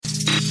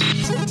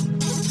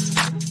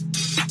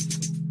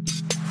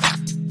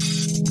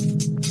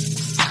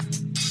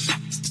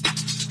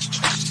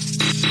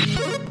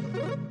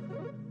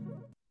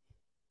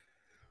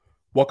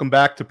Welcome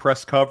back to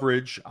Press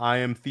Coverage. I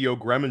am Theo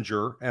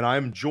Greminger, and I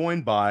am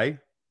joined by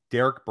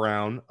Derek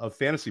Brown of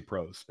Fantasy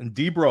Pros. And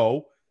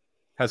Debro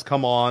has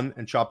come on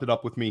and chopped it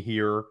up with me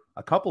here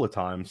a couple of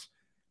times,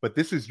 but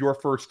this is your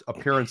first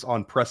appearance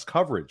on Press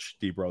Coverage,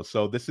 Debro.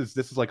 So this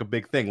is like a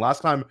big thing.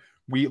 Last time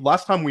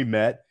we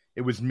met,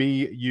 it was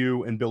me,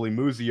 you, and Billy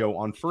Muzio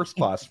on First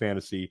Class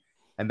Fantasy,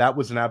 and that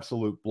was an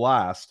absolute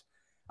blast.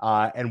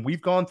 And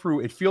we've gone through.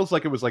 It feels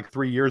like it was like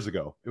 3 years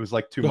ago. It was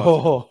like 2 months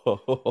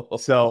ago.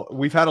 So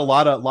we've had a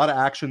lot of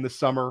action this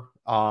summer.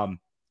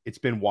 It's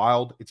been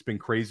wild. It's been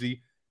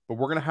crazy. But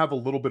we're gonna have a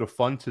little bit of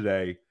fun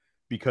today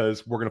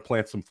because we're gonna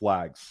plant some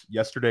flags.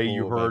 Yesterday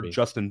you heard baby.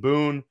 Justin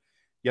Boone.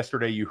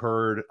 Yesterday you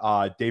heard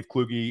Dave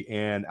Kluge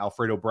and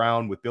Alfredo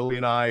Brown with Billy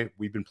and I.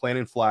 We've been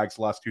planting flags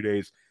the last 2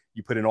 days.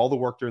 You put in all the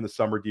work during the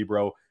summer,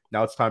 Debro.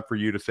 Now it's time for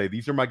you to say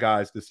these are my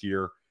guys this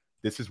year.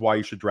 This is why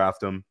you should draft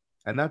them,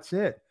 and that's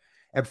it.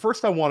 And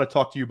first, I want to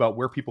talk to you about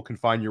where people can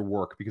find your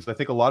work, because I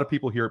think a lot of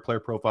people here at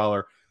Player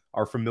Profiler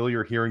are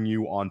familiar hearing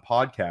you on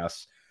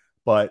podcasts.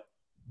 But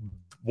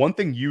one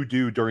thing you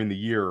do during the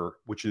year,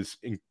 which is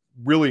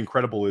really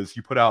incredible, is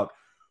you put out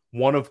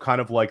one of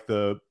kind of like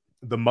the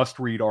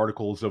must-read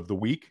articles of the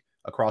week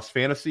across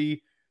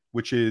fantasy,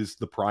 which is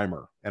the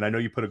primer. And I know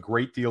you put a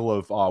great deal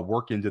of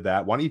work into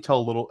that. Why don't you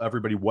tell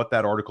everybody what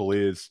that article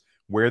is,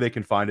 where they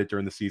can find it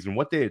during the season,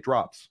 what day it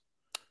drops?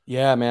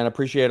 Yeah, man,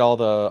 appreciate all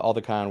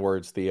the kind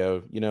words,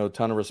 Theo. You know,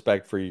 ton of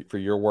respect for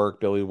your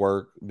work,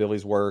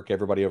 Billy's work,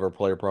 everybody over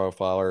Player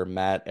Profiler,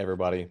 Matt,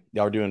 everybody.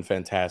 Y'all are doing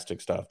fantastic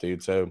stuff,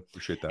 dude. So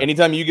appreciate that.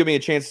 Anytime you give me a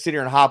chance to sit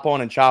here and hop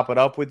on and chop it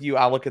up with you,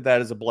 I look at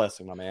that as a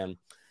blessing, my man.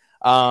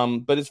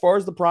 But as far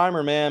as the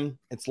primer, man,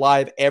 it's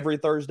live every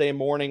Thursday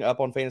morning up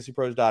on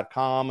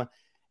fantasypros.com,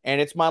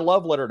 and it's my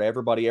love letter to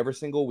everybody every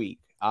single week.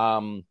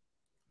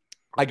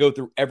 I go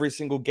through every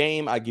single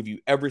game. I give you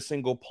every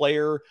single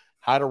player,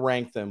 how to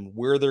rank them,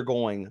 where they're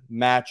going,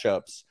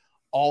 matchups,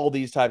 all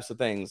these types of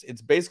things.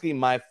 It's basically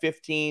my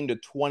 15 to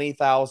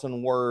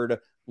 20,000 word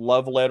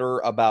love letter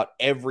about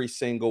every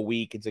single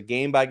week. It's a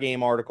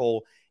game-by-game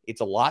article.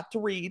 It's a lot to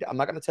read. I'm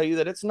not going to tell you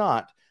that it's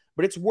not,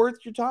 but it's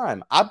worth your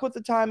time. I put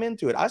the time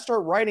into it. I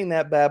start writing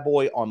that bad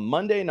boy on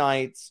Monday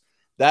nights.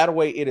 That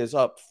way it is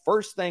up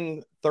first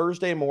thing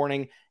Thursday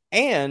morning,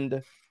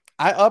 and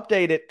I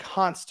update it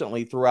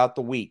constantly throughout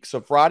the week. So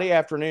Friday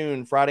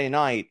afternoon, Friday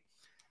night,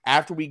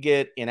 after we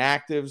get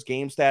inactives,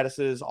 game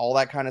statuses, all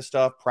that kind of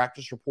stuff,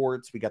 practice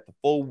reports, we got the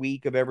full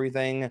week of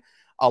everything.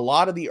 A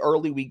lot of the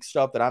early week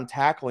stuff that I'm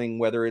tackling,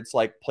 whether it's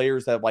like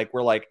players that like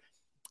we're like,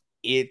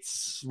 we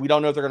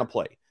don't know if they're going to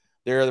play.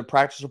 The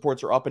practice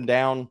reports are up and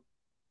down.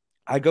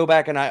 I go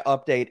back and I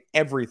update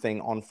everything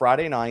on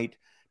Friday night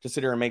to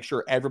sit here and make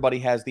sure everybody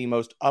has the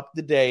most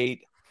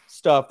up-to-date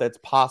stuff that's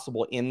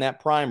possible in that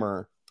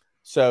primer.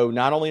 So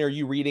not only are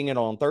you reading it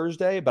on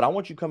Thursday, but I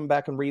want you coming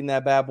back and reading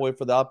that bad boy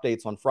for the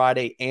updates on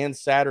Friday and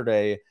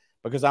Saturday,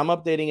 because I'm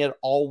updating it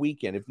all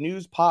weekend. If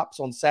news pops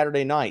on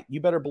Saturday night,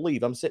 you better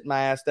believe I'm sitting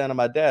my ass down at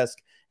my desk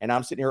and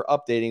I'm sitting here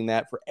updating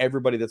that for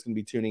everybody that's going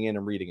to be tuning in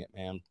and reading it,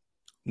 man.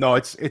 No,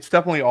 it's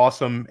definitely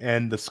awesome,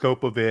 and the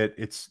scope of it,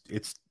 it's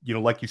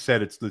like you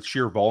said, it's the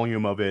sheer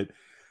volume of it.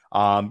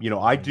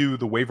 I do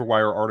the waiver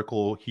wire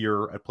article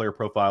here at Player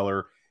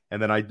Profiler,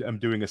 and then I'm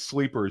doing a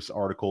sleepers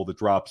article that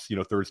drops,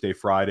 Thursday,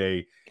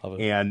 Friday,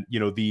 and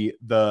doing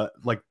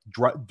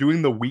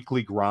the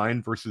weekly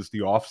grind versus the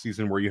off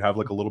season where you have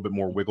like a little bit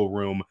more wiggle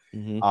room.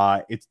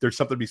 There's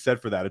something to be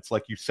said for that. It's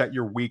like you set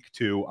your week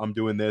to I'm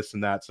doing this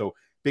and that. So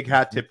big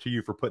hat tip to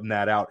you for putting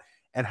that out.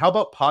 And how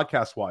about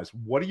podcast wise?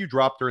 What do you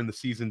drop during the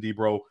season,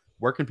 Debro?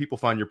 Where can people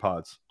find your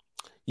pods?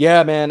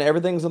 Yeah, man,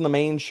 everything's on the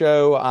main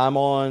show. I'm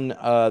on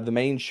the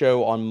main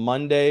show on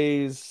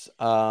Mondays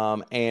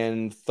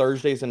and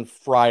Thursdays and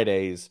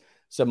Fridays.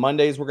 So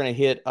Mondays we're going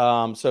to hit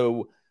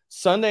so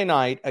Sunday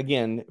night,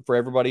 again, for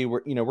everybody,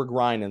 we're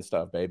grinding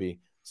stuff, baby.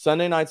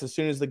 Sunday nights, as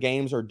soon as the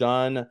games are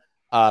done,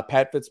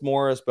 Pat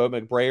Fitzmaurice, Bo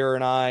McBrayer,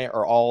 and I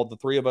the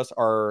three of us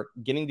are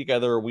getting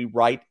together. We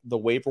write the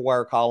waiver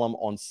wire column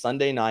on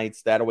Sunday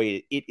nights. That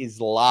way it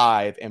is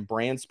live and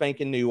brand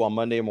spanking new on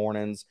Monday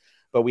mornings.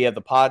 But we have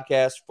the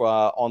podcast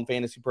on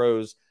Fantasy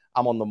Pros.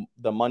 I'm on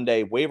the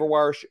Monday waiver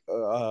wire,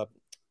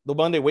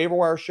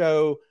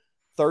 show.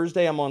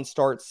 Thursday, I'm on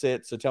start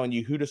sit. So telling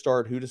you who to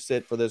start, who to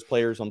sit for those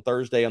players on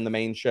Thursday on the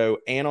main show.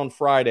 And on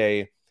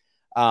Friday,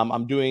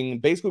 I'm doing,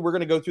 basically we're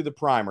going to go through the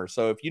primer.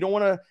 So if you don't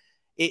want to,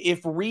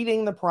 if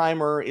reading the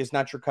primer is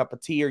not your cup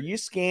of tea, or you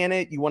scan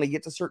it, you want to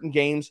get to certain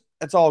games,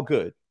 that's all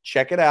good.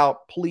 Check it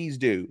out. Please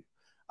do.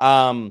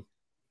 But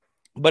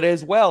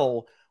as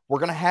well, we're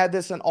going to have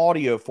this in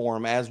audio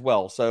form as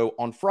well. So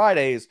on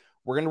Fridays,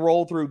 we're going to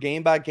roll through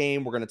game by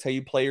game. We're going to tell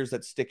you players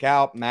that stick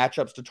out,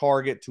 matchups to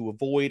target, to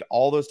avoid,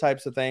 all those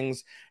types of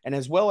things. And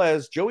as well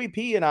as Joey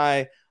P and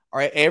I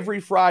are every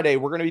Friday,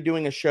 we're going to be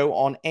doing a show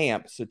on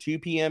AMP. So 2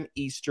 p.m.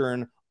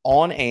 Eastern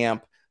on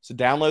AMP. So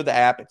download the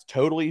app. It's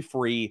totally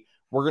free.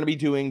 We're going to be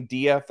doing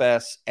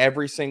DFS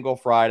every single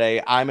Friday.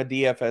 I'm a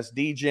DFS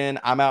degen.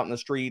 I'm out in the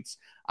streets.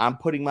 I'm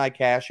putting my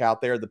cash out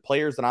there. The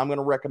players that I'm going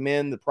to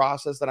recommend, the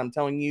process that I'm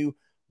telling you,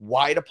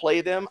 why to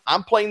play them,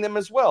 I'm playing them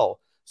as well.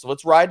 So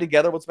let's ride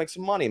together. Let's make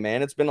some money,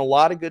 man. It's been a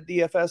lot of good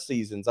DFS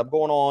seasons. I'm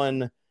going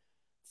on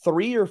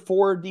 3 or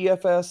 4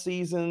 DFS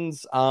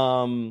seasons.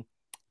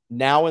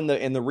 Now in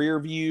the rear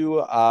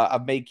view,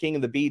 I've made King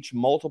of the Beach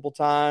multiple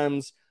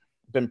times,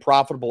 been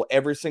profitable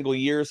every single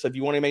year. So if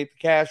you want to make the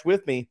cash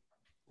with me,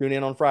 tune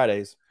in on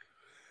Fridays.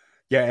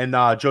 Yeah, and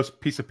Joseph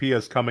Pisapia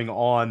is coming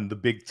on the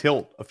Big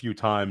Tilt a few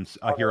times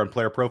here on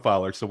Player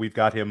Profiler, so we've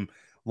got him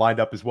lined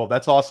up as well.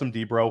 That's awesome,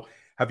 D-Bro.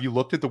 Have you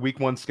looked at the Week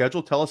 1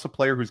 schedule? Tell us a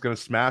player who's going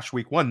to smash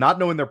Week 1, not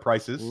knowing their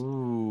prices.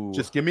 Ooh.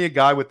 Just give me a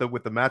guy with the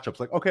matchups.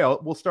 Like, okay,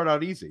 we'll start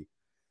out easy.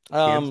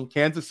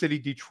 Kansas City,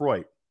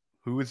 Detroit.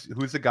 Who's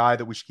the guy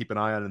that we should keep an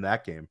eye on in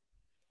that game?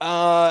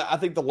 I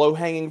think the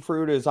low-hanging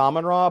fruit is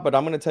Amon-Ra, but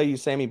I'm going to tell you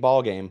Sammy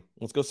Ballgame.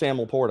 Let's go Sam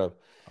Laporta.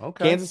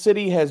 Okay. Kansas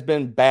City has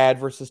been bad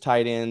versus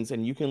tight ends,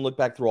 and you can look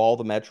back through all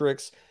the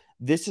metrics.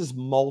 This is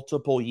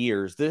multiple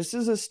years. This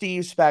is a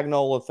Steve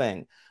Spagnuolo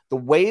thing. The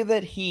way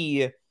that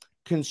he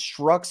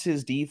constructs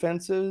his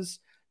defenses,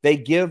 they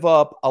give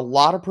up a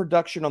lot of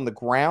production on the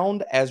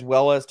ground as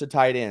well as to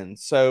tight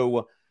ends.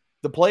 So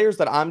the players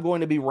that I'm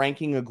going to be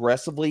ranking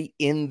aggressively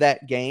in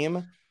that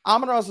game,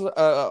 Amon-Ra's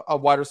a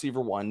wide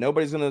receiver 1.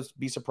 Nobody's going to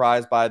be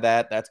surprised by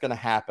that. That's going to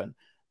happen.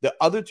 The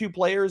other 2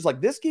 players, like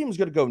this game is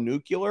going to go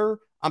nuclear.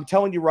 I'm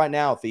telling you right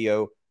now,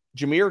 Theo,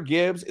 Jahmyr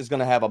Gibbs is going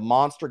to have a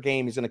monster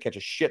game. He's going to catch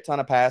a shit ton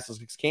of passes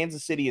because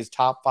Kansas City is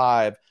top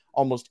 5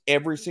 almost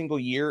every single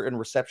year in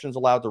receptions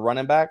allowed to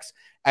running backs,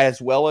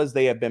 as well as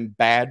they have been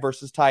bad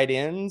versus tight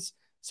ends.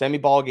 Sammy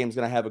Ballgame is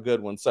going to have a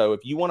good one. So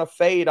if you want to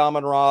fade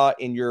Amon-Ra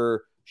in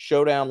your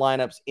showdown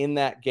lineups in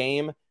that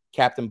game,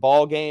 Captain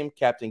Ballgame,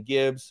 Captain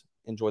Gibbs,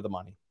 enjoy the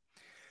money.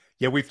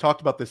 Yeah, we've talked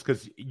about this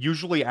because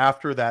usually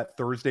after that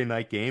Thursday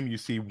night game, you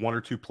see 1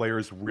 or 2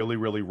 players really,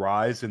 really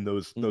rise in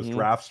those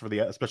drafts for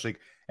especially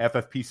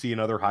FFPC and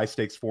other high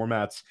stakes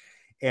formats.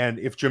 And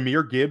if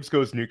Jahmyr Gibbs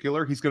goes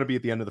nuclear, he's going to be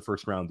at the end of the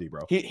first round,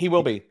 D-Bro. He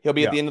will be. He'll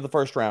be at the end of the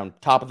first round,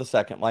 top of the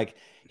second. Like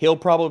he'll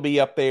probably be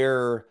up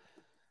there.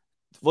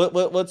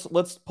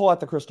 Let's pull out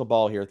the crystal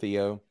ball here,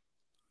 Theo.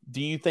 Do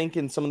you think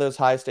in some of those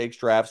high stakes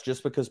drafts,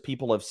 just because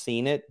people have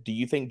seen it, do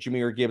you think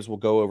Jahmyr Gibbs will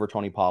go over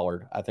Tony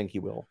Pollard? I think he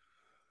will.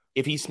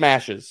 If he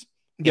smashes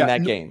in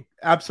that game.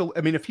 Absolutely.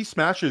 I mean, if he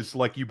smashes,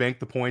 like you bank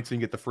the points and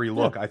you get the free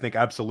look, I think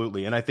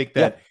absolutely. And I think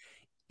that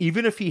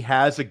even if he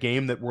has a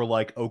game that we're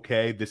like,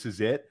 okay, this is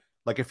it.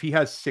 Like if he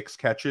has 6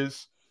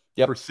 catches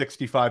for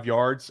 65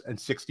 yards and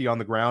 60 on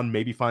the ground,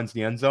 maybe finds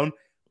the end zone,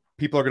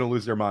 people are going to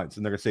lose their minds.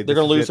 And they're going to say, they're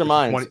going to lose their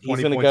minds. 20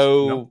 He's going to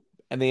go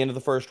at the end of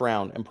the first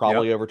round and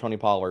probably over Tony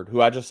Pollard,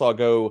 who I just saw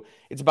go.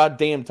 It's about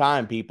damn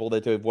time, people,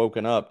 that have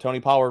woken up. Tony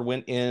Pollard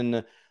went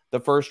in the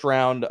first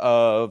round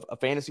of a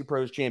Fantasy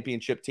Pros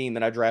championship team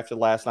that I drafted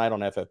last night on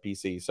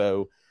FFPC.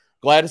 So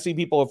glad to see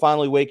people are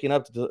finally waking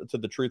up to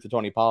the truth of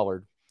Tony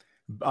Pollard.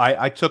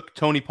 I took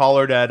Tony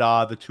Pollard at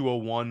the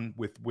 201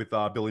 with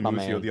Billy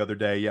Musio the other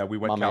day. Yeah, we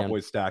went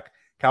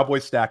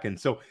Cowboys stacking.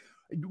 So,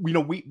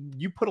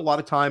 you put a lot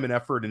of time and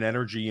effort and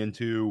energy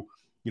into,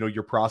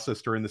 your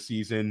process during the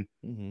season,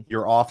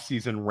 your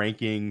off-season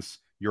rankings,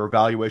 your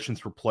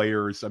evaluations for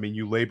players. I mean,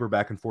 you labor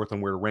back and forth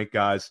on where to rank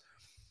guys.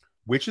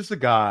 Which is the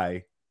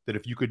guy that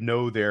if you could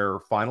know their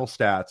final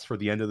stats for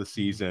the end of the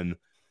season,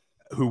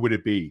 who would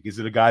it be? Is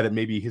it a guy that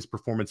maybe his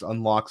performance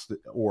unlocks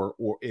or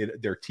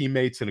their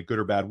teammates in a good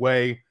or bad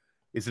way?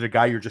 Is it a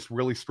guy you're just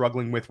really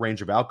struggling with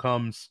range of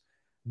outcomes?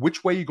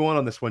 Which way are you going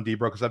on this one,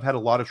 D-Bro? Because I've had a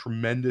lot of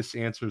tremendous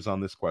answers on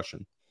this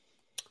question.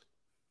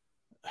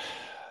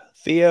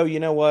 Theo, you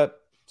know what?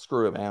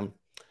 Screw it, man.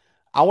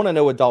 I want to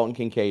know what Dalton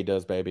Kincaid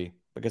does, baby,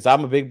 because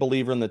I'm a big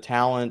believer in the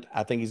talent.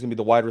 I think he's going to be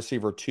the wide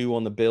receiver 2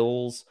 on the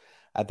Bills.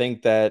 I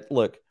think that,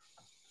 look,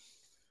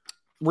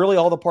 really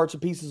all the parts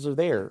and pieces are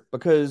there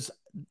because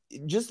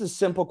just a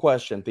simple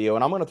question, Theo,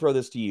 and I'm going to throw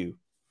this to you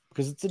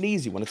because it's an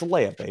easy one. It's a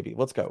layup, baby.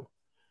 Let's go.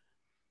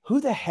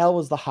 Who the hell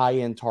is the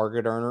high-end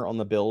target earner on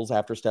the Bills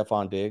after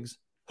Stephon Diggs?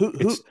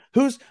 Who's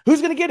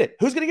going to get it?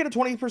 Who's going to get a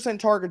 20%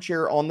 target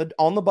share on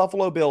the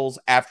Buffalo Bills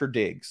after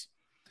Diggs?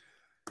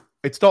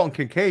 It's Dalton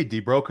Kincaid,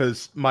 D-Bro,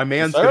 because my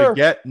man's going to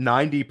get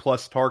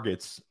 90-plus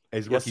targets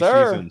as rookie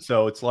season.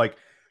 So it's like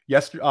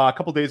a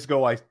couple days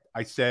ago,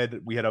 I said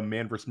we had a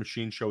man versus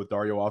machine show with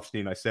Dario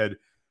Offstein. I said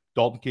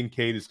Dalton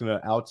Kincaid is going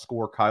to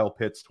outscore Kyle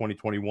Pitts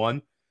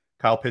 2021.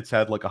 Kyle Pitts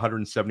had like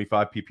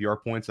 175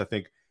 PPR points. I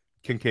think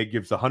Kincaid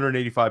gives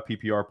 185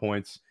 PPR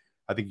points.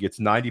 I think he gets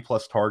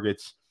 90-plus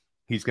targets.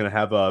 He's going to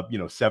have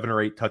 7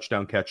 or 8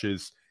 touchdown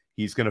catches.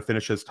 He's going to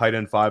finish as tight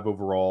end 5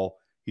 overall.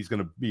 He's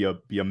going to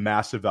be a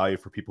massive value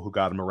for people who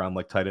got him around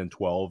like tight end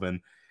 12.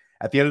 And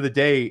at the end of the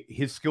day,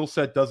 his skill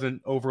set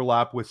doesn't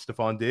overlap with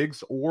Stephon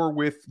Diggs or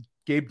with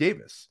Gabe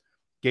Davis.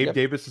 Gabe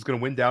Davis is going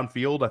to win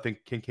downfield. I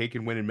think Kincaid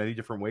can win in many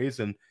different ways,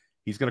 and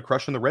he's going to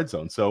crush in the red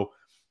zone. So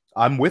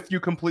I'm with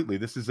you completely.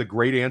 This is a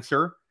great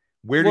answer.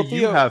 Where do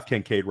you have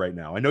Kincaid right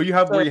now? I know you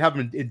have where you have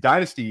him in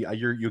Dynasty.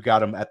 You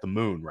got him at the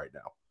moon right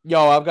now.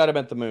 Yo, I've got him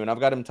at the moon. I've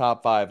got him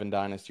top 5 in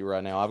Dynasty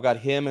right now. I've got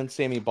him and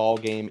Sammy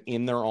Ballgame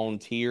in their own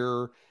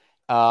tier.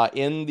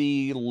 In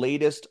the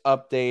latest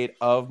update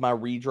of my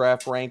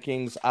redraft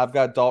rankings, I've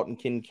got Dalton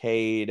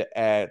Kincaid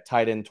at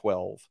tight end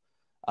 12.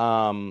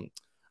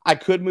 I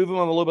could move him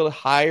a little bit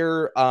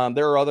higher.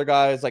 There are other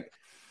guys like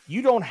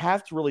you don't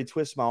have to really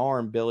twist my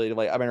arm, Billy.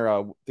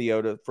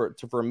 Theo,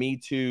 for me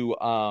to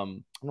I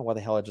don't know why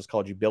the hell I just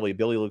called you Billy.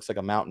 Billy looks like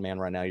a mountain man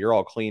right now. You're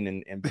all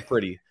clean and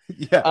pretty.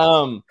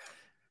 Yeah.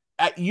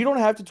 You don't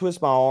have to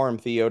twist my arm,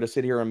 Theo, to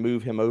sit here and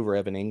move him over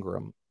Evan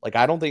Ingram.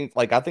 I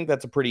think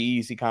that's a pretty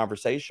easy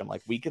conversation.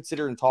 Like we could sit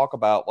here and talk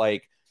about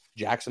like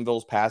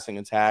Jacksonville's passing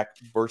attack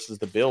versus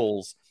the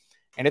Bills.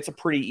 And it's a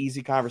pretty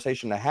easy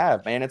conversation to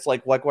have, man. It's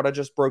like what I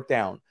just broke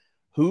down.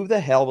 Who the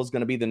hell was going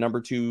to be the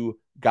number 2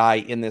 guy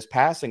in this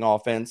passing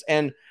offense?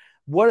 And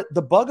what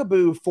the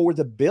bugaboo for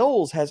the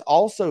Bills has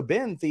also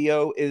been,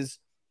 Theo, is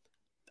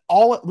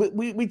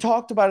we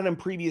talked about it in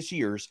previous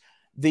years.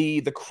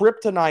 The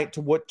kryptonite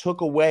to what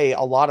took away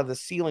a lot of the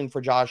ceiling for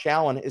Josh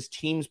Allen is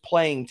teams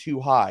playing too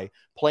high,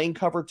 playing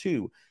cover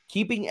 2,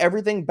 keeping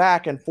everything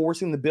back and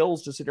forcing the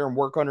Bills to sit there and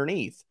work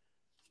underneath.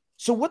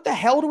 So what the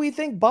hell do we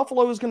think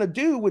Buffalo is going to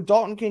do with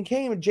Dalton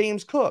Kincaid and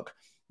James Cook?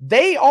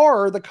 They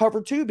are the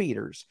cover 2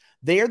 beaters.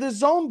 They are the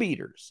zone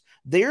beaters.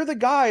 They're the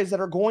guys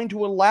that are going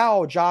to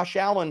allow Josh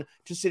Allen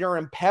to sit there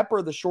and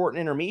pepper the short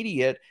and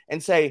intermediate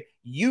and say,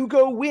 you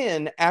go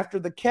win after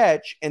the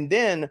catch. And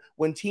then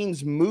when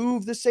teams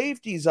move the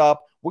safeties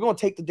up, we're going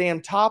to take the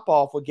damn top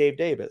off with Gabe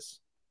Davis.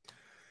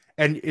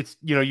 And it's,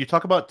 you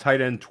talk about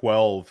tight end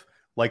 12,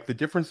 like the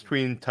difference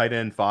between tight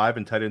end 5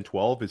 and tight end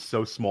 12 is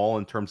so small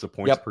in terms of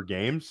points per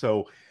game.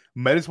 So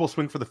might as well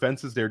swing for the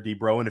fences there,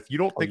 D-Bro. And if you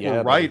don't think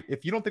we're right,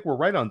 if you don't think we're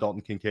right on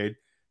Dalton Kincaid,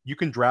 you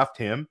can draft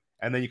him.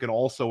 And then you can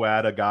also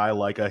add a guy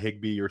like a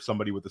Higbee or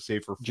somebody with a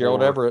safer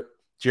floor.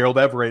 Gerald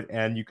Everett,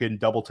 and you can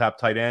double tap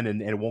tight end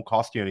and it won't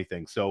cost you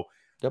anything. So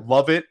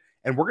love it.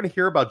 And we're going to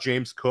hear about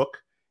James Cook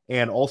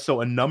and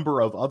also a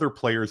number of other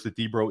players that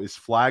D-Bro is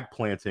flag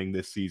planting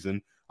this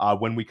season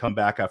when we come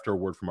back after a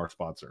word from our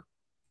sponsor.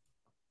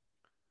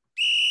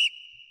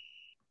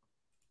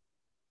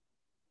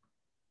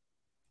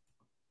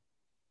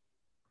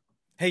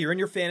 Hey, you're in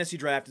your fantasy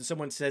draft and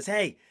someone says,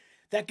 hey,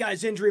 that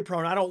guy's injury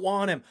prone. I don't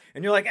want him.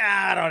 And you're like,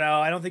 I don't know.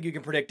 I don't think you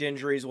can predict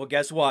injuries. Well,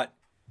 guess what?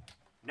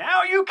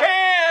 Now you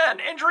can!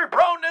 Injury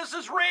proneness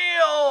is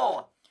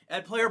real!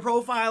 At Player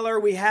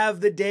Profiler, we have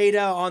the data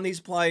on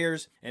these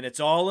players, and it's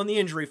all in the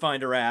Injury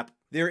Finder app.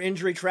 Their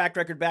injury track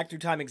record back through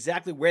time,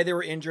 exactly where they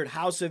were injured,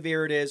 how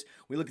severe it is.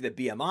 We look at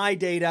the BMI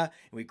data,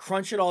 and we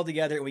crunch it all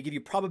together, and we give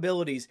you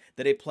probabilities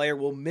that a player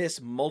will miss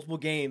multiple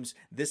games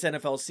this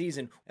NFL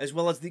season, as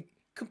well as the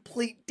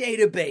complete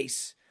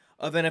database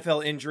of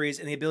NFL injuries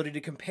and the ability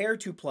to compare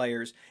two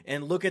players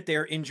and look at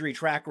their injury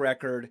track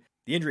record.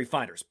 The Injury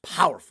Finder is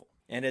powerful,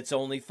 and it's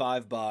only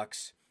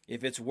 $5.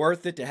 If it's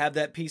worth it to have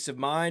that peace of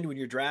mind when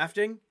you're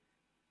drafting,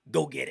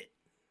 go get it.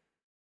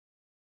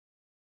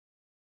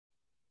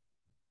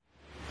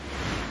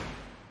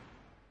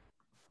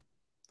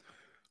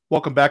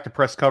 Welcome back to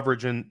Press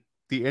Coverage and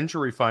the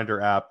Injury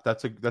Finder app.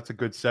 That's a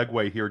good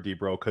segue here,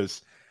 D-Bro,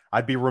 because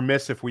I'd be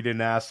remiss if we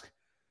didn't ask,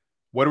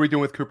 what are we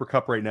doing with Cooper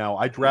Kupp right now?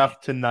 I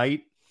draft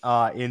tonight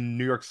in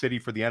New York City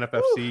for the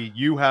NFFC. Ooh.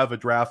 You have a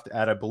draft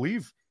at, I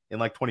believe, in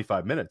like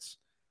 25 minutes.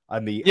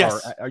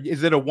 Yes.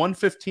 Is it a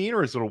 1:15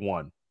 or is it a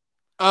 1?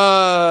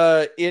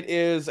 It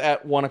is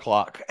at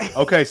 1:00.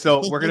 Okay,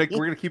 so we're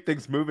gonna keep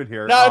things moving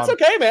here. No, it's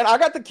okay, man. I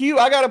got the queue.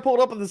 I got it pulled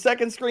up on the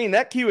second screen.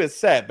 That queue is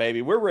set,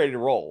 baby. We're ready to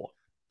roll.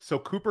 So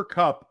Cooper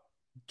Kupp,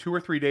 2 or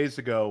 3 days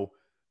ago,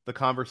 the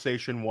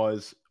conversation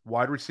was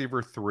wide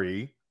receiver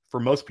 3 for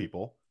most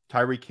people,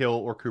 Tyreek Hill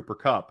or Cooper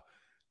Kupp.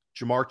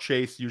 Jamar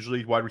Chase,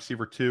 usually wide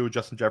receiver 2,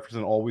 Justin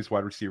Jefferson, always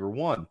wide receiver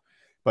 1.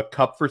 But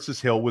Kupp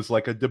versus Hill was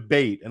like a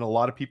debate, and a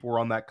lot of people were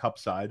on that Kupp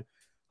side.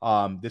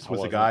 This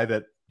was a guy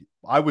that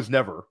I was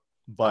never,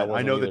 but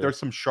I know that there's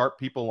some sharp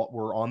people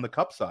were on the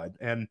Kupp side.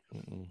 And,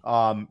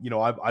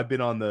 I've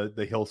been on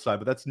the Hill side,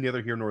 but that's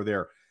neither here nor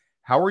there.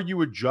 How are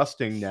you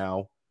adjusting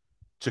now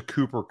to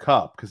Cooper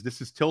Kupp? Because this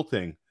is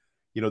tilting.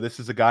 This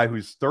is a guy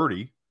who's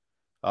 30.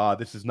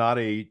 This is not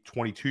a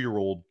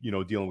 22-year-old,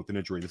 dealing with an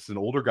injury. This is an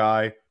older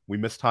guy. We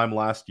missed time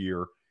last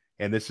year,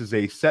 and this is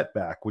a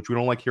setback, which we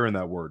don't like hearing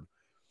that word.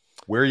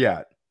 Where are you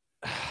at?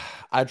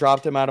 I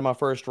dropped him out of my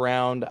first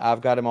round.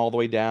 I've got him all the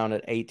way down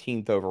at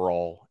 18th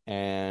overall,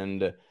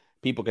 and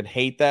people could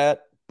hate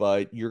that,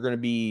 but you're going to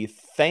be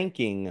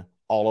thanking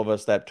all of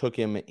us that took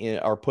him in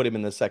or put him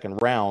in the second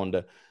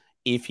round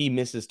if he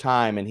misses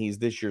time and he's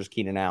this year's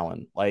Keenan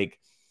Allen.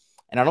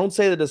 And I don't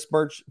say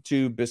that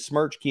to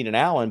besmirch Keenan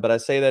Allen, but I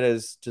say that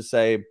as to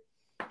say,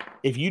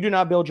 if you do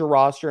not build your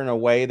roster in a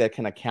way that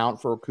can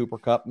account for Cooper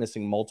Kupp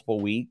missing multiple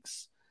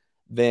weeks,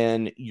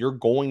 then you're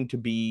going to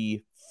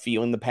be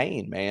feeling the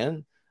pain,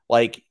 man.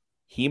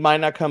 He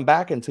might not come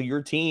back until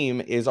your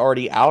team is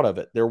already out of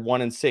it. They're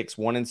 1-6,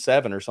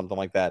 1-7, or something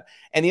like that.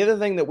 And the other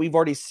thing that we've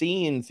already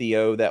seen,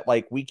 Theo, that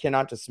we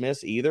cannot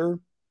dismiss either.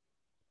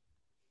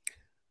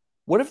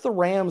 What if the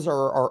Rams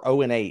are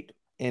 0-8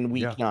 in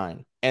week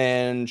 9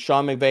 and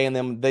Sean McVay and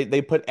them,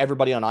 they put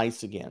everybody on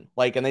ice again?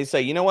 And they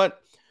say, you know what?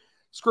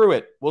 screw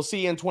it. We'll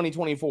see you in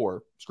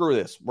 2024. Screw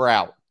this. We're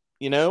out.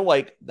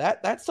 Like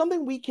that's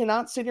something we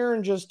cannot sit here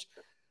and just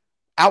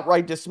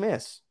outright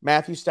dismiss.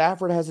 Matthew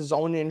Stafford has his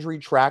own injury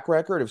track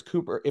record. If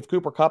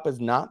Cooper Kupp is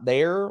not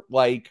there,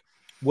 like,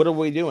 what are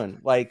we doing?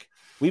 Like,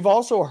 we've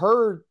also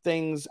heard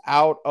things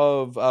out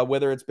of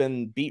whether it's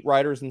been beat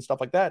writers and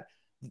stuff like that.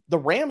 The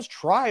Rams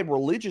tried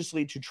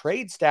religiously to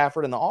trade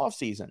Stafford in the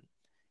offseason.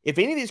 If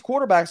any of these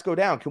quarterbacks go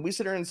down, can we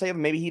sit here and say that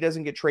maybe he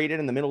doesn't get traded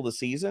in the middle of the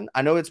season?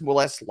 I know it's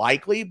less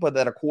likely, but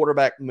that a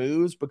quarterback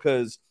moves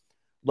because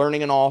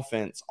learning an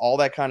offense, all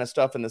that kind of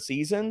stuff in the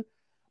season.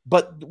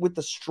 But with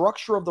the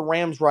structure of the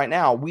Rams right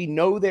now, we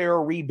know they're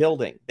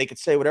rebuilding. They could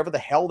say whatever the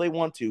hell they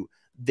want to.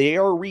 They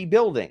are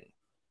rebuilding.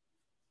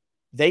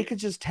 They could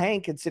just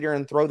tank and sit here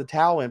and throw the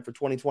towel in for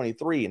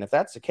 2023. And if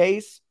that's the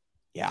case,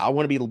 yeah, I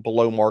want to be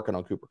below market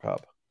on Cooper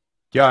Kupp.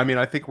 Yeah, I mean,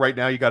 I think right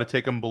now you got to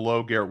take him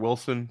below Garrett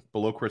Wilson,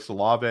 below Chris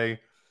Olave,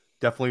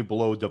 definitely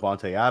below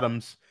Devontae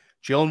Adams.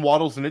 Jalen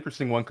Waddle's an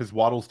interesting one because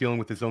Waddle's dealing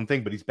with his own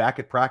thing, but he's back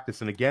at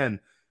practice. And again,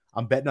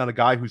 I'm betting on a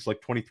guy who's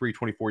like 23,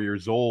 24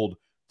 years old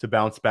to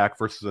bounce back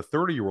versus a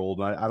 30-year-old.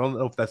 And I don't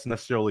know if that's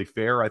necessarily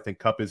fair. I think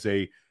Kupp is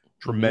a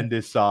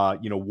tremendous,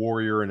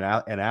 warrior and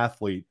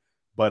athlete,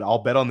 but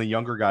I'll bet on the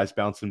younger guys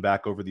bouncing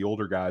back over the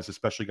older guys,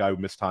 especially a guy who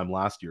missed time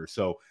last year.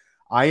 So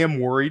I am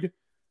worried.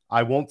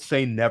 I won't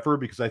say never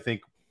because I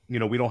think,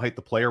 we don't hate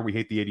the player, we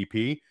hate the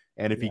ADP.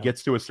 And if he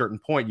gets to a certain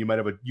point, you might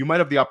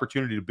have the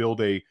opportunity to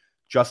build a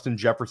Justin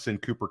Jefferson,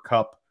 Cooper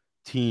Kupp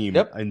team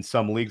in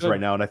some leagues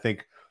right now. And I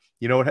think,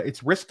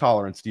 it's risk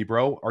tolerance,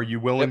 D-Bro. Are you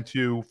willing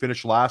to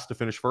finish last to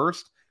finish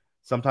first?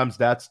 Sometimes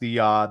that's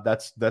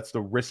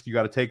the risk you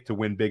got to take to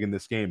win big in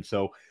this game.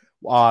 So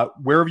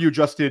where have you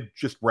adjusted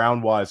just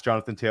round wise,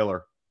 Jonathan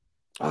Taylor?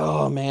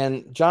 Oh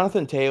man,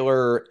 Jonathan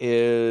Taylor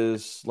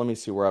is, let me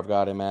see where I've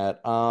got him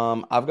at.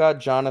 I've got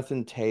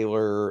Jonathan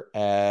Taylor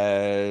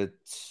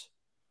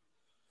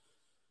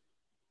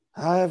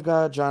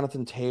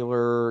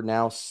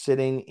now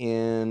sitting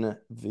in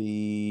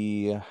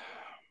the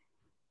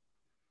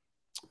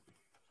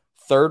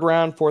third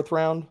round, fourth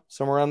round,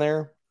 somewhere around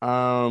there.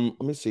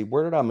 Let me see.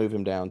 Where did I move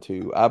him down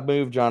to? I've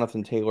moved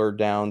Jonathan Taylor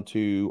down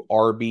to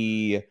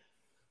RB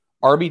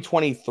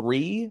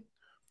 23.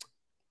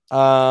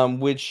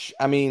 Which,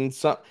 I mean,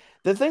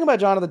 the thing about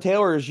Jonathan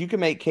Taylor is you can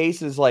make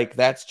cases like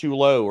that's too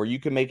low, or you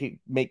can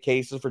make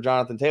cases for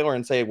Jonathan Taylor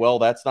and say, well,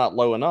 that's not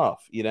low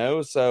enough,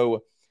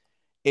 so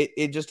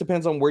it just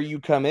depends on where you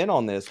come in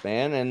on this,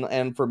 man.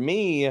 And for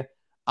me,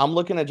 I'm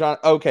looking at John.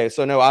 Okay.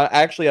 So no,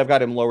 I've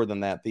got him lower than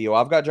that, Theo.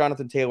 I've got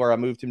Jonathan Taylor. I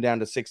moved him down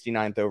to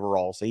 69th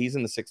overall. So he's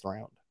in the 6th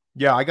round.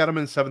 Yeah. I got him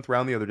in the 7th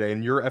round the other day.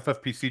 And your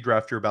FFPC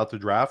draft you're about to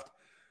draft,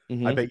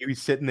 I bet you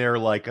he's sitting there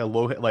like a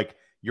low hit, like,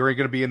 you're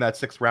going to be in that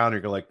 6th round.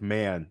 You're like,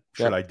 man,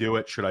 should I do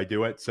it? Should I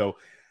do it? So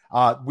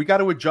we got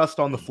to adjust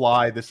on the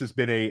fly. This has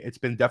been it's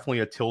been definitely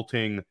a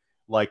tilting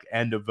like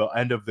end of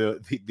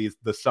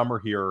the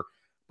summer here,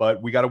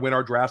 but we got to win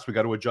our drafts. We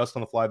got to adjust on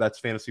the fly. That's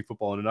fantasy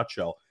football in a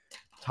nutshell.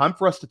 Time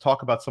for us to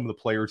talk about some of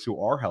the players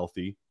who are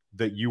healthy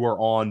that you are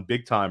on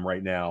big time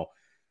right now.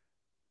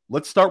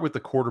 Let's start with the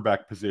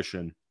quarterback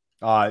position.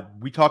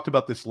 We talked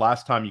about this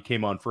last time you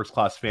came on First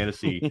Class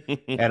Fantasy,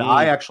 and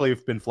I actually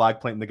have been flag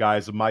planting the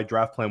guys of my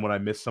draft plan when I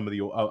missed some of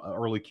the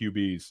early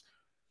QBs.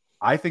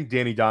 I think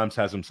Danny Dimes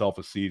has himself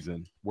a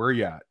season. Where are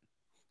you at?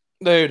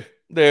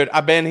 Dude,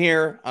 I've been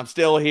here. I'm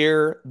still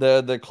here.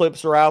 The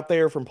clips are out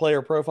there from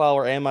Player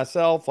Profiler and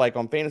myself, like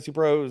on Fantasy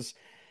Pros.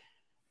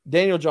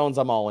 Daniel Jones,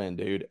 I'm all in,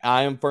 dude.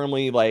 I am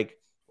firmly like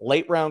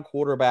late round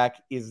quarterback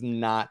is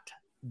not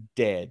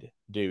dead,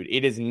 dude.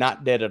 It is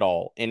not dead at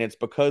all. And it's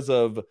because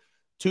of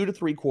 2 to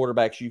 3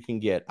 quarterbacks you can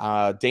get.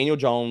 Daniel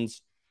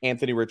Jones,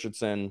 Anthony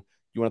Richardson.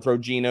 You want to throw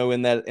Geno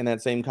in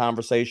that same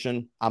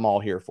conversation? I'm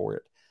all here for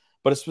it.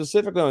 But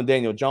specifically on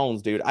Daniel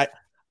Jones, dude,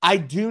 I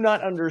do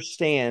not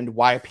understand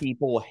why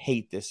people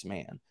hate this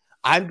man.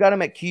 I've got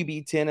him at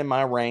QB 10 in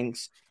my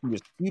ranks. He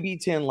was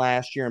QB 10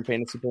 last year in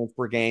fantasy points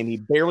per game. He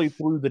barely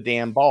threw the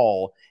damn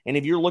ball. And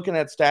if you're looking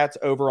at stats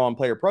over on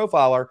Player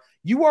Profiler,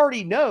 you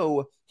already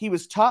know he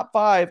was top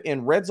 5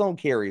 in red zone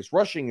carries,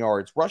 rushing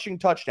yards, rushing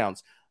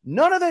touchdowns.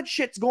 None of that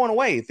shit's going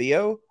away,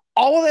 Theo.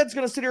 All of that's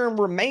going to sit here and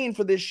remain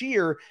for this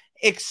year,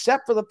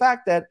 except for the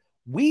fact that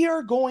we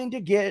are going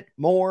to get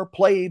more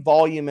play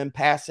volume and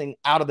passing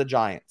out of the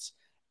Giants.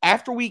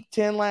 After week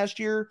 10 last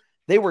year,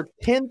 they were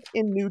 10th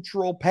in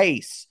neutral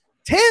pace.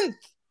 10th!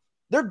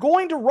 They're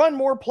going to run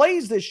more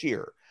plays this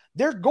year.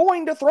 They're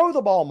going to throw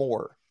the ball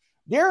more.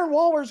 Darren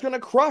Waller is going to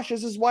crush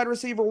as his wide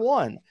receiver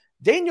 1.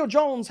 Daniel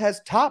Jones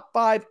has top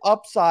 5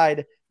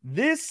 upside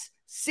this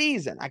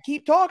season. I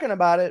keep talking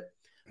about it,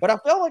 but I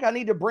felt like I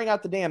need to bring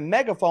out the damn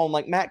megaphone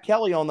like Matt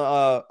Kelly on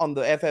the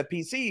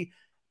FFPC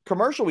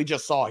commercial we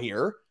just saw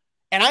here.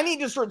 And I need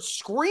to start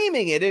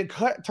screaming it and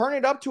turn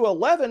it up to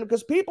 11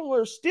 because people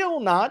are still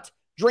not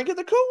drinking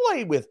the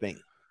Kool-Aid with me.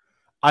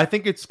 I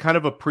think it's kind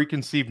of a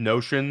preconceived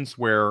notions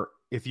where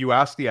if you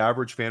ask the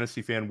average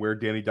fantasy fan where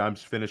Danny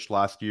Dimes finished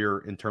last year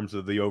in terms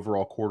of the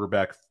overall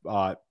quarterback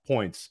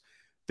points,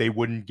 they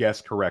wouldn't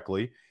guess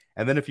correctly.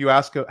 And then if you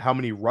ask how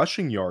many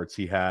rushing yards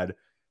he had,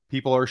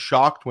 people are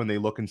shocked when they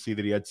look and see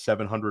that he had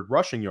 700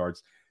 rushing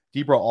yards.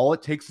 Debro, all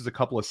it takes is a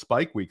couple of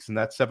spike weeks, and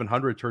that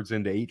 700 turns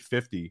into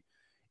 850.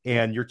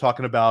 And you're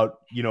talking about,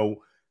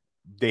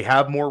 they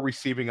have more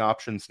receiving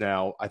options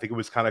now. I think it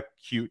was kind of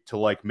cute to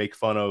like make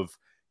fun of,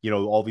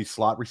 all these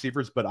slot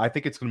receivers, but I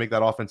think it's going to make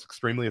that offense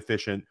extremely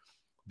efficient.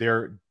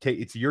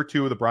 It's year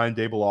 2 of the Brian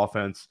Daboll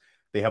offense.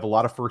 They have a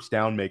lot of first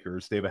down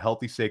makers. They have a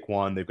healthy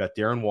Saquon. They've got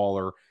Darren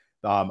Waller.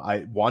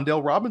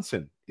 Wan'Dale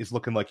Robinson is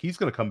looking like he's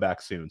going to come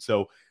back soon.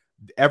 So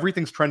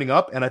everything's trending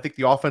up, and I think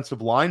the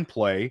offensive line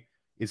play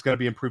is going to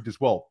be improved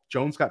as well.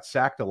 Jones got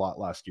sacked a lot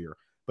last year,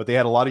 but they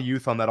had a lot of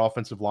youth on that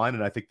offensive line,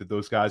 and I think that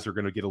those guys are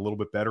going to get a little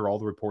bit better. All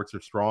the reports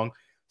are strong.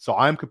 So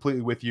I'm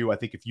completely with you. I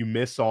think if you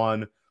miss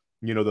on,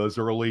 those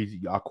early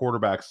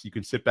quarterbacks, you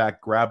can sit back,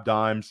 grab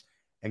dimes,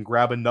 and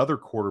grab another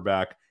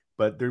quarterback.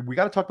 But we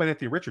got to talk about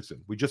Anthony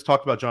Richardson. We just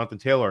talked about Jonathan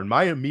Taylor, and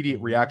my immediate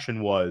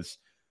reaction was,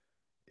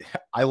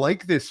 I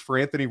like this for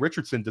Anthony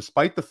Richardson,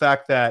 despite the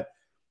fact that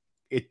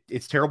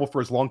it's terrible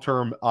for his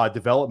long-term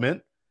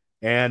development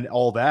and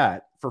all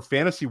that. For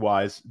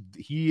fantasy-wise,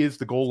 he is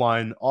the goal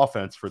line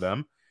offense for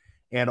them.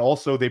 And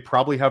also, they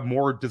probably have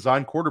more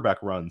design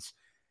quarterback runs.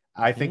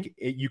 I think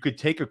you could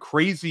take a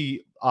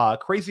crazy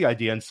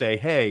idea and say,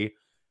 hey,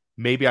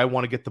 maybe I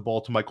want to get the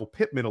ball to Michael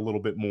Pittman a little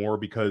bit more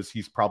because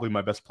he's probably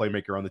my best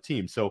playmaker on the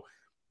team. So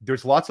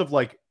there's lots of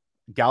like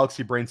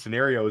galaxy brain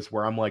scenarios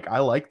where I'm like, I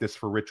like this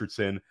for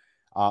Richardson.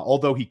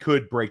 Although he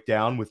could break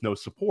down with no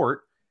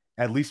support,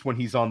 at least when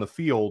he's on the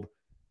field,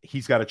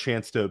 he's got a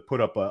chance to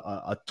put up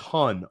a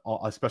ton,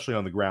 especially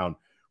on the ground.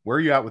 Where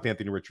are you at with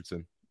Anthony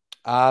Richardson?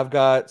 I've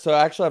got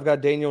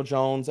Daniel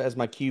Jones as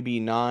my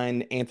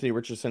QB9, Anthony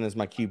Richardson as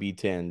my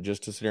QB10,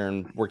 just to sit here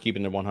and we're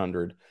keeping it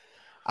 100.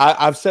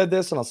 I've said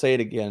this and I'll say it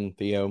again,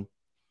 Theo.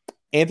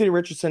 Anthony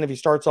Richardson, if he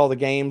starts all the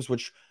games,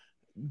 which,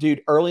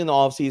 dude, early in the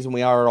offseason,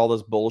 we heard all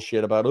this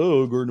bullshit about,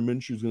 Gardner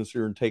Minshew's going to sit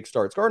here and take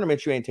starts. Gardner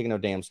Minshew ain't taking no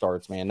damn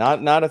starts, man.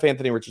 Not if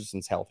Anthony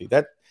Richardson's healthy.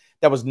 That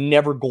was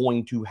never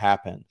going to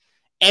happen.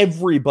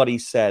 Everybody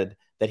said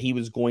that he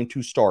was going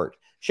to start.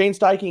 Shane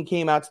Steichen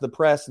came out to the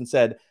press and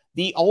said,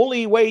 the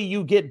only way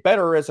you get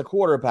better as a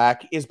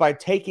quarterback is by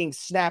taking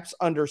snaps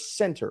under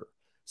center.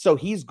 So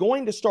he's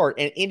going to start.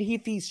 And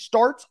if he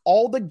starts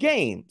all the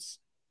games,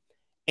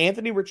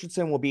 Anthony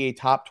Richardson will be a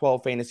top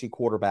 12 fantasy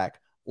quarterback.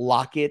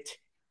 Lock it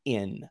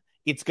in.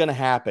 It's going to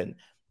happen.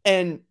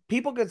 And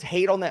people could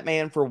hate on that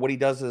man for what he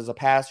does as a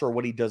passer or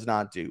what he does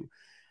not do.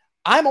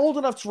 I'm old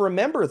enough to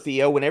remember,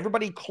 Theo, when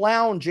everybody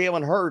clowned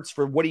Jalen Hurts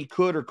for what he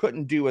could or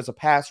couldn't do as a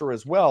passer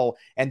as well.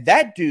 And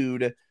that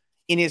dude,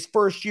 in his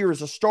first year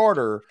as a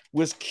starter,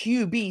 was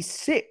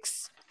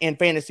QB6 in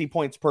fantasy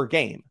points per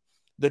game.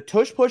 The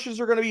tush pushes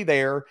are going to be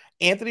there.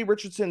 Anthony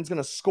Richardson is going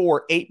to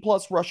score 8+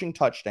 rushing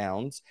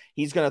touchdowns.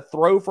 He's going to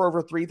throw for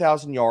over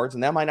 3,000 yards,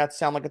 and that might not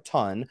sound like a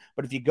ton,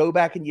 but if you go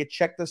back and you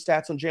check the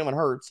stats on Jalen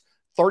Hurts,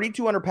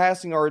 3,200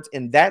 passing yards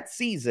in that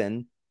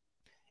season,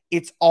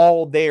 it's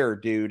all there,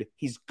 dude.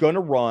 He's going to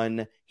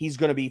run. He's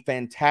going to be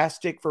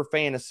fantastic for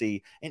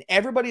fantasy. And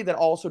everybody that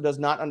also does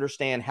not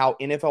understand how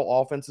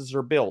NFL offenses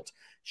are built,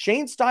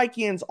 Shane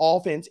Steichen's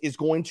offense is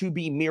going to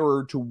be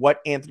mirrored to what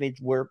Anthony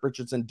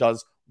Richardson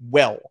does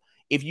well.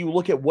 If you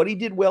look at what he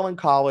did well in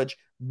college,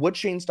 what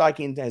Shane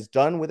Steichen has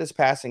done with his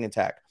passing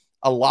attack,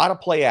 a lot of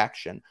play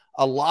action,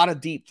 a lot of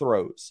deep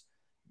throws,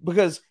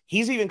 because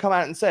he's even come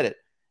out and said it.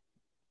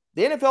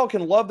 The NFL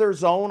can love their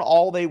zone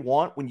all they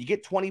want. When you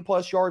get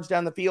 20+ yards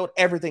down the field,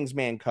 everything's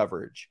man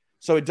coverage.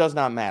 So it does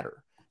not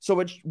matter.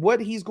 So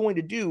what he's going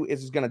to do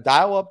is he's going to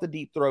dial up the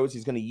deep throws.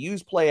 He's going to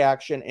use play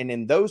action. And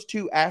in those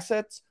two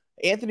assets,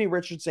 Anthony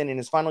Richardson in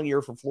his final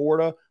year for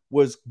Florida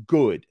was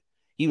good.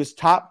 He was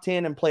top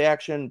 10 in play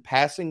action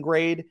passing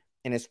grade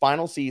in his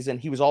final season.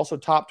 He was also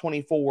top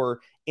 24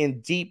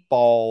 in deep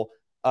ball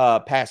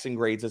passing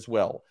grades as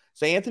well.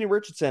 So Anthony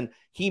Richardson,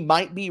 he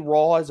might be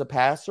raw as a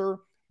passer,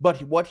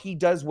 but what he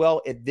does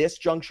well at this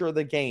juncture of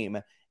the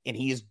game, and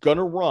he's going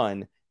to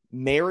run,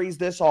 marries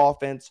this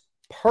offense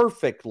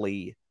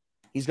perfectly.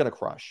 He's going to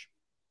crush.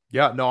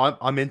 Yeah, no,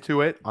 I'm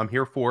into it. I'm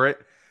here for it.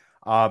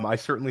 I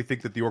certainly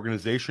think that the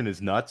organization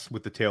is nuts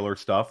with the Taylor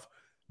stuff,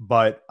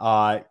 but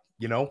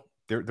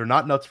they're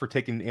not nuts for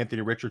taking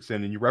Anthony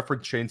Richardson. And you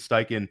referenced Shane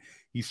Steichen.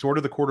 He's sort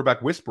of the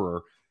quarterback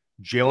whisperer.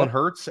 Jalen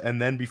Hurts,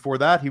 and then before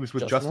that, he was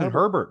with Justin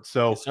Herbert.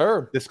 So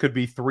this could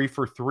be 3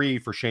 for 3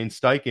 for Shane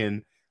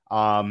Steichen.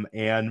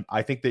 And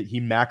I think that he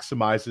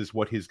maximizes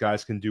what his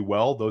guys can do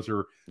well. Those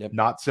are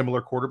not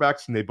similar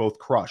quarterbacks, and they both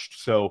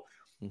crushed. So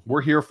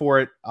we're here for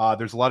it.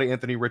 There's a lot of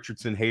Anthony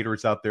Richardson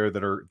haters out there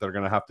that are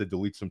going to have to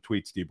delete some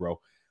tweets, Debro.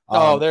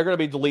 They're going to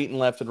be deleting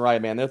left and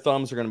right, man. Their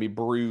thumbs are going to be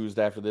bruised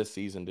after this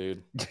season,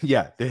 dude.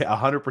 Yeah,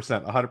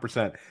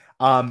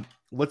 100%.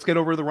 Let's get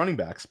over to the running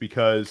backs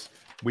because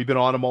we've been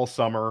on them all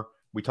summer.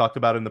 We talked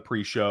about it in the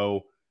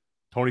pre-show.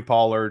 Tony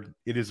Pollard.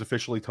 It is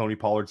officially Tony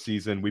Pollard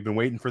season. We've been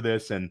waiting for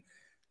this, and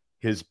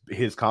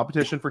his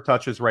competition for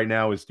touches right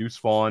now is Deuce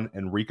Vaughn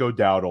and Rico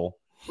Dowdle.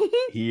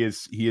 He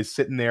is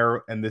sitting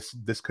there, and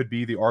this could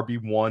be the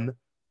RB1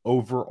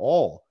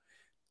 overall.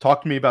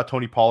 Talk to me about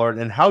Tony Pollard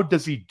and how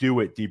does he do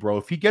it, D-Bro?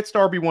 If he gets to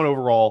RB1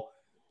 overall,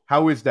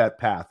 how is that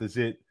path? Is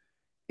it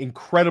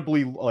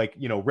incredibly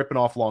ripping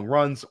off long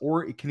runs,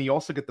 or can he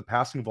also get the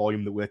passing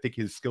volume that I think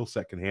his skill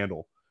set can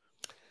handle?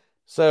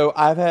 So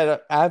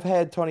I've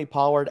had Tony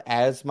Pollard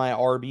as my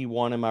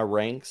RB1 in my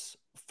ranks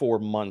for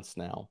months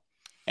now.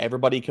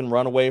 Everybody can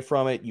run away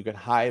from it. You can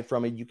hide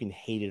from it. You can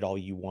hate it all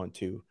you want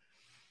to.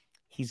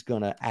 He's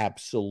going to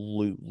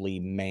absolutely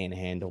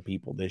manhandle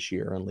people this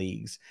year in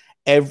leagues.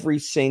 Every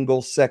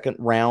single second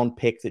round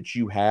pick that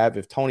you have,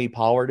 if Tony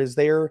Pollard is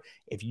there,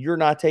 if you're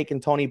not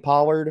taking Tony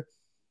Pollard,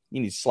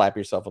 you need to slap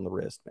yourself on the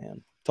wrist,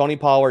 man. Tony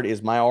Pollard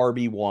is my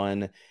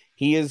RB1.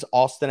 He is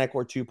Austin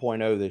Eckler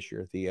 2.0 this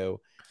year,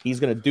 Theo. He's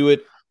going to do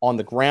it on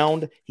the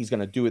ground. He's going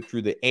to do it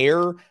through the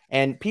air.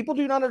 And people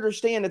do not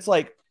understand. It's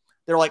like,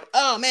 they're like,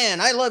 oh, man,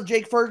 I love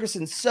Jake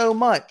Ferguson so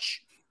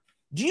much.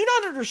 Do you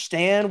not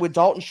understand with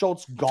Dalton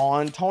Schultz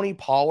gone, Tony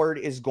Pollard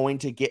is going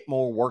to get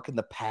more work in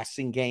the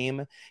passing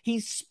game? He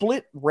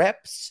split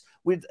reps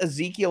with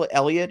Ezekiel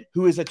Elliott,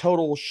 who is a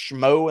total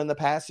schmo in the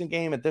passing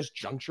game at this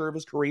juncture of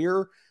his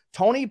career.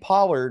 Tony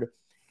Pollard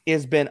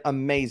has been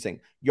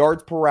amazing.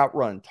 Yards per route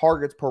run,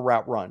 targets per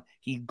route run.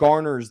 He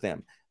garners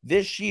them.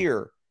 This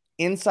year,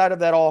 inside of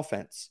that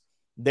offense,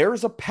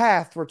 there's a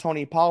path for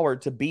Tony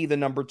Pollard to be the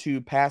number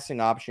 2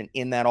 passing option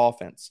in that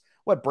offense.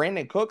 What,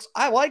 Brandon Cooks?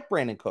 I like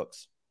Brandon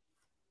Cooks.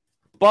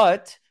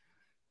 But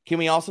can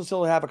we also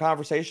still have a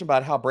conversation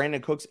about how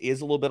Brandon Cooks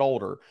is a little bit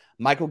older?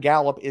 Michael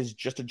Gallup is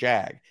just a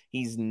jag.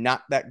 He's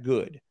not that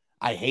good.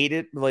 I hate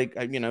it.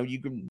 You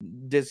can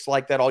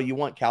dislike that all you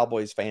want,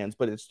 Cowboys fans,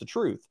 but it's the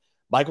truth.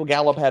 Michael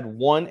Gallup had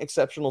one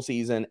exceptional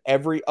season.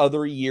 Every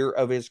other year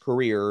of his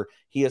career,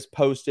 he has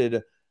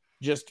posted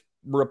just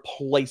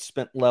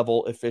replacement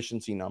level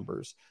efficiency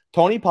numbers.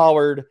 Tony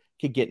Pollard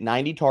could get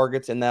 90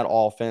 targets in that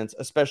offense,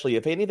 especially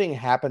if anything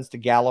happens to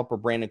Gallup or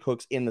Brandon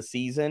Cooks in the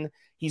season.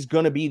 He's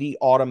going to be the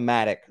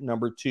automatic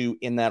number 2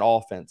 in that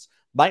offense.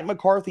 Mike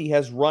McCarthy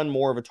has run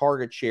more of a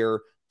target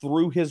share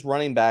through his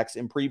running backs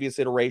in previous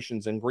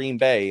iterations in Green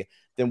Bay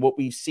than what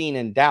we've seen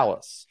in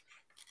Dallas.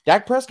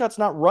 Dak Prescott's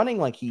not running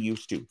like he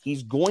used to.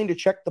 He's going to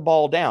check the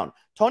ball down.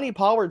 Tony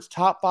Pollard's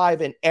top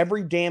 5 in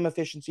every damn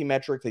efficiency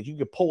metric that you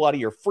could pull out of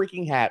your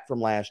freaking hat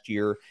from last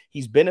year.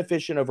 He's been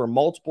efficient over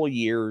multiple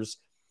years.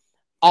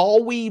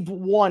 All we've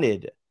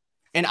wanted,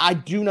 and I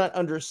do not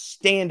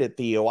understand it,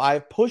 Theo.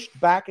 I've pushed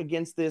back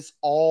against this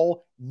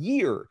all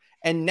year.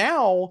 And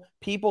now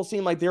people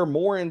seem like they're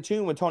more in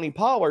tune with Tony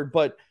Pollard,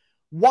 but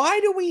why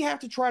do we have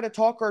to try to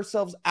talk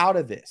ourselves out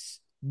of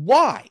this?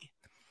 Why?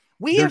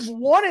 We have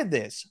wanted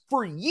this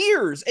for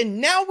years,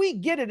 and now we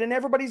get it, and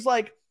everybody's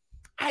like,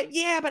 but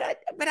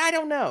I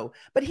don't know.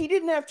 But he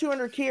didn't have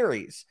 200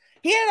 carries.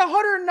 He had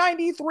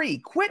 193.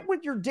 Quit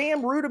with your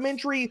damn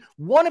rudimentary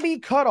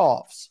wannabe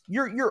cutoffs.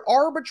 Your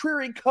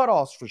arbitrary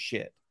cutoffs for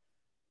shit.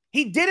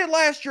 He did it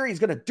last year. He's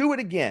going to do it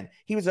again.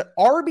 He was at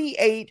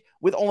RB8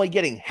 with only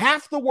getting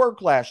half the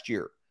work last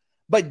year.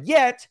 But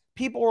yet,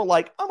 people were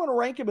like, I'm going to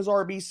rank him as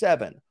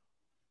RB7.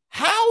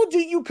 How do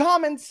you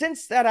common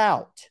sense that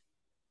out?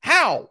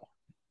 How?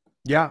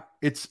 Yeah,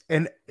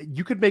 and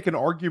you could make an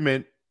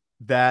argument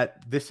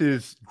that this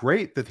is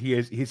great that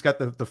he's got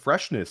the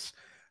freshness.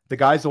 The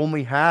guy's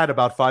only had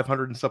about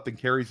 500 and something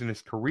carries in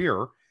his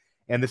career,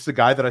 and this is a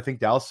guy that I think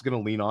Dallas is going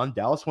to lean on.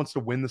 Dallas wants to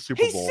win the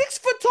Super Bowl. He's 6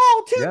 foot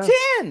tall,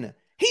 210. Yeah.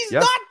 He's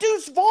not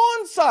Deuce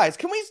Vaughn size.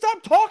 Can we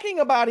stop talking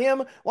about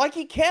him like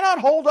he cannot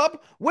hold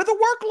up with a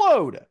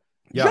workload?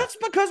 Yeah. Just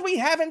because we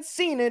haven't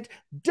seen it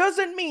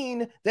doesn't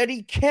mean that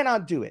he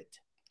cannot do it.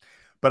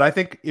 But I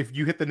think if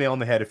you hit the nail on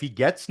the head, if he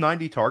gets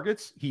 90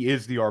 targets, he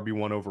is the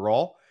RB1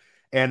 overall.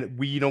 And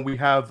we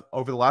have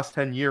over the last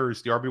 10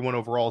 years, the RB1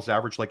 overall has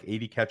averaged like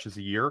 80 catches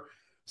a year.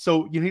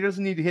 So, he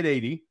doesn't need to hit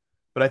 80,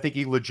 but I think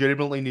he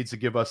legitimately needs to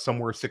give us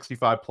somewhere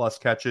 65 plus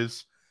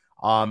catches.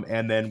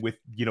 And then with,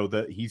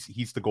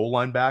 he's the goal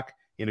line back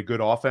in a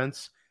good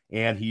offense,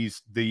 and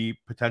he's the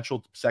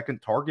potential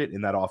second target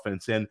in that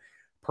offense. And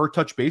per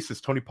touch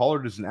basis, Tony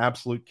Pollard is an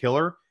absolute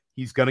killer.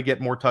 He's going to get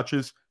more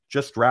touches.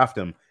 Just draft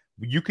him.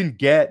 You can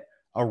get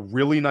a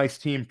really nice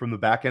team from the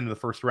back end of the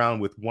first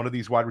round with one of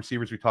these wide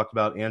receivers we talked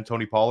about and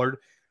Tony Pollard.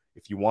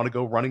 If you want to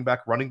go running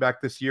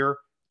back this year,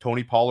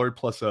 Tony Pollard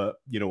plus a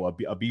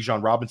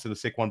Bijan Robinson, a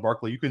Saquon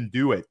Barkley, you can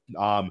do it.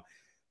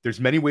 There's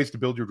many ways to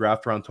build your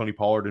draft around Tony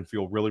Pollard and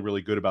feel really,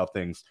 really good about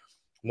things.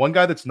 One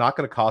guy that's not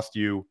going to cost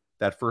you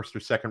that first or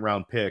second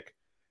round pick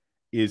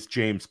is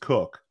James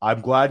Cook.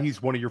 I'm glad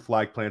he's one of your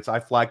flag plants. I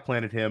flag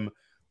planted him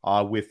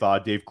with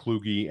Dave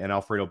Kluge and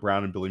Alfredo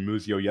Brown and Billy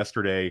Muzio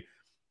yesterday.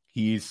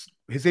 His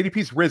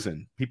ADP's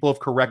risen. People have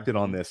corrected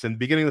on this. And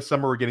beginning of the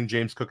summer, we're getting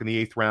James Cook in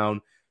the 8th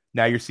round.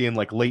 Now you're seeing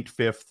like late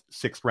 5th,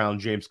 6th round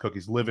James Cook.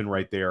 He's living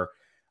right there.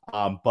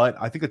 But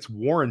I think it's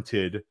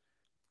warranted.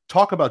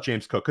 Talk about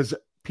James Cook, because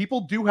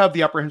people do have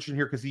the apprehension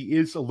here because he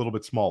is a little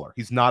bit smaller.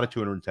 He's not a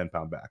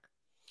 210-pound back.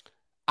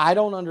 I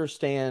don't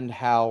understand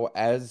how,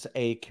 as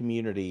a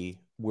community,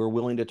 we're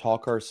willing to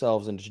talk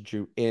ourselves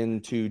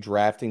into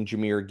drafting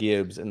Jahmyr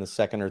Gibbs in the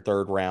 2nd or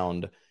 3rd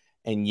round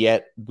And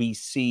yet we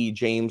see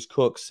James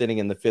Cook sitting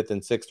in the 5th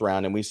and 6th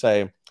round, and we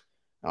say,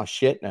 oh,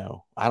 shit,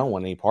 no, I don't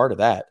want any part of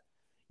that.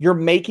 You're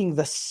making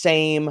the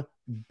same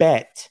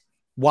bet.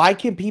 Why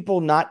can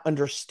people not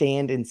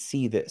understand and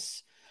see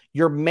this?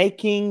 You're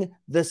making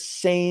the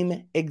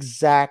same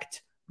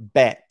exact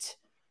bet.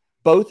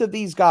 Both of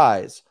these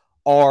guys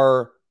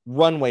are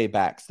runway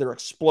backs. They're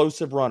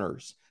explosive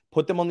runners.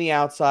 Put them on the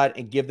outside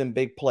and give them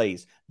big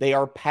plays. They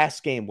are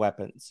pass game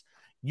weapons.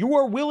 You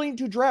are willing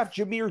to draft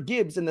Jahmyr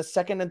Gibbs in the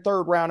 2nd and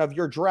 3rd round of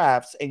your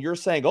drafts, and you're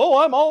saying,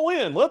 oh, I'm all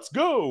in. Let's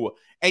go.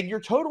 And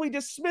you're totally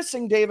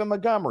dismissing David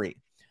Montgomery.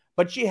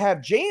 But you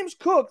have James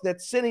Cook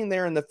that's sitting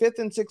there in the 5th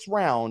and 6th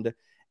round,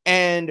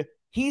 and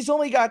he's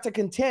only got to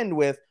contend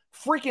with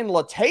freaking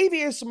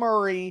Latavius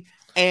Murray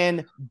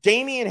and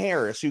Damian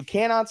Harris, who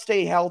cannot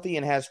stay healthy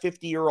and has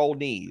 50-year-old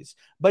knees.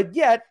 But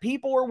yet,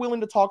 people are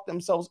willing to talk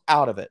themselves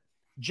out of it.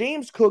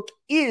 James Cook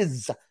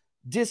is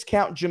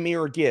discount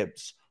Jahmyr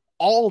Gibbs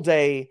all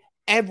day,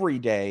 every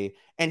day,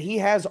 and he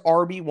has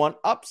RB1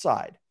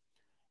 upside.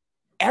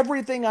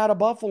 Everything out of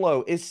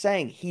Buffalo is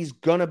saying he's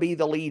going to be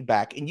the lead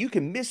back, and you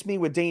can miss me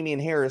with Damian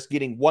Harris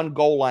getting 1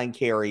 goal line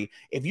carry.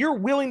 If you're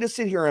willing to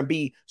sit here and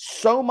be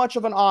so much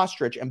of an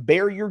ostrich and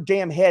bury your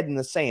damn head in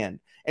the sand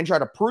and try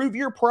to prove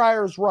your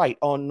priors right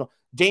on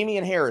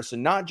Damian Harris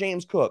and not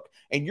James Cook,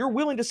 and you're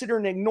willing to sit here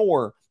and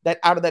ignore that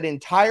out of that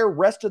entire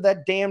rest of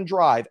that damn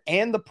drive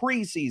and the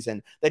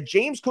preseason that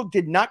James Cook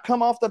did not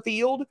come off the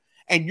field,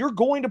 and you're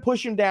going to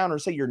push him down or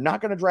say you're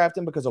not going to draft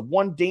him because of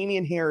 1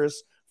 Damian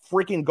Harris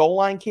freaking goal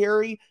line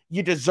carry,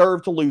 you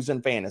deserve to lose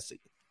in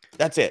fantasy.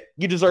 That's it.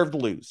 You deserve to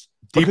lose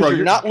because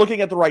you're not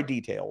looking at the right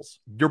details.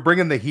 You're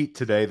bringing the heat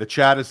today. The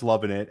chat is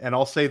loving it. And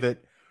I'll say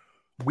that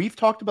we've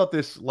talked about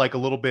this like a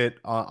little bit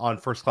on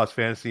First Class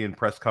Fantasy and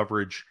press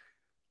coverage.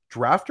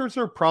 Drafters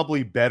are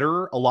probably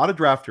better. A lot of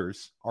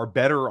drafters are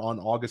better on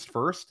August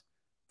 1st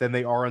than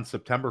they are on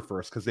September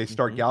 1st because they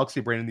start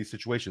galaxy brain in these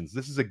situations.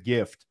 This is a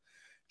gift.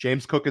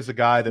 James Cook is a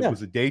guy that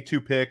was a day 2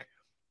 pick.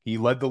 He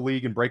led the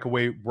league in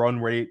breakaway run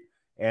rate,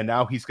 and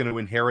now he's going to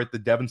inherit the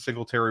Devin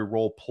Singletary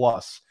role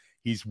plus.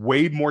 He's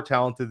way more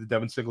talented than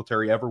Devin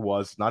Singletary ever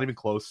was, not even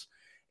close,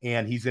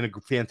 and he's in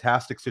a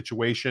fantastic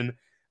situation.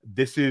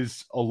 This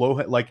is a low,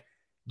 like,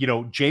 you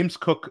know, James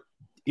Cook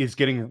is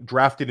getting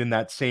drafted in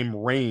that same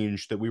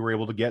range that we were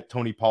able to get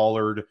Tony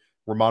Pollard,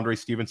 Ramondre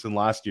Stevenson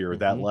last year,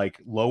 that like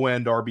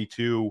low-end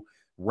RB2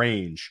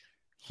 range.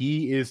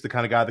 He is the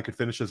kind of guy that could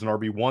finish as an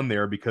RB1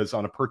 there because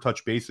on a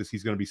per-touch basis,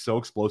 he's going to be so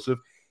explosive.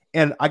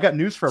 And I got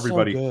news for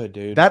everybody. So good,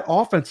 dude. That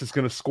offense is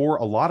going to score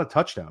a lot of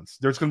touchdowns.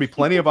 There's going to be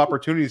plenty of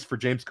opportunities for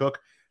James Cook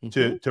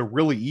to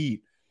really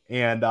eat.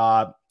 And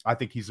I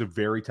think he's a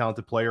very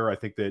talented player. I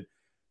think that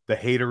the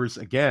haters,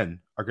 again,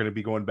 are going to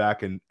be going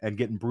back and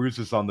getting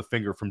bruises on the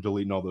finger from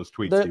deleting all those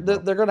tweets.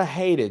 They're going to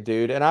hate it,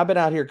 dude. And I've been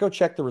out here. Go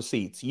check the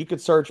receipts. You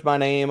could search my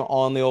name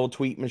on the old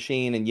tweet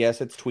machine. And yes,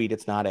 it's tweet.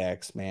 It's not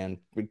X, man.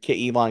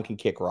 Elon can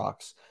kick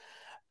rocks.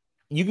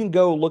 You can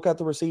go look at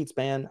the receipts,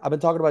 man. I've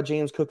been talking about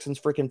James Cook since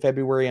freaking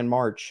February and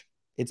March.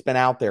 It's been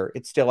out there.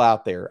 It's still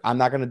out there. I'm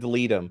not going to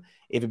delete them.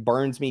 If it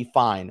burns me,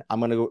 fine. I'm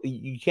going to go.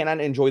 You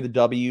cannot enjoy the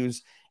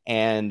W's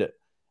and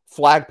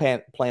flag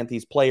plant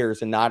these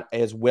players and not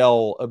as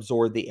well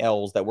absorb the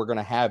L's that we're going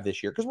to have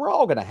this year, because we're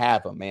all going to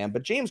have them, man.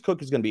 But James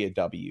Cook is going to be a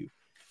W.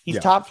 He's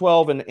top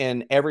 12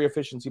 in every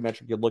efficiency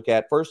metric you look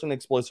at. First in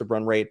explosive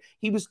run rate.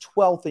 He was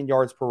 12th in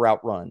yards per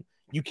route run.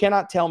 You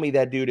cannot tell me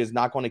that dude is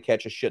not going to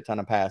catch a shit ton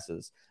of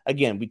passes.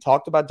 Again, we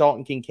talked about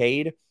Dalton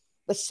Kincaid.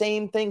 The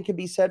same thing can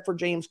be said for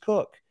James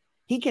Cook.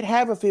 He could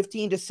have a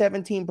 15 to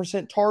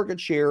 17% target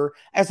share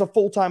as a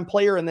full-time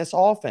player in this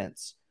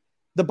offense.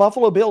 The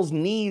Buffalo Bills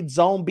need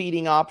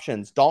zone-beating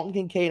options. Dalton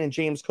Kincaid and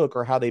James Cook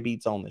are how they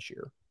beat zone this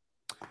year.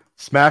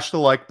 Smash the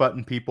like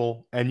button,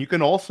 people. And you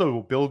can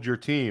also build your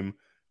team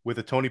with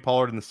a Tony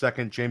Pollard in the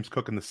 2nd, James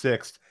Cook in the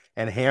 6th,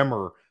 and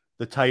hammer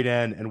the tight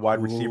end and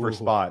wide receiver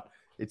spot.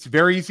 It's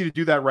very easy to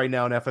do that right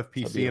now in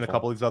FFPC and a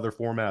couple of these other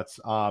formats.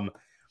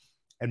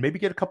 And maybe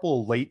get a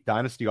couple of late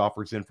dynasty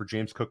offers in for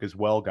James Cook as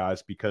well,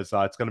 guys, because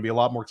it's going to be a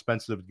lot more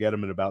expensive to get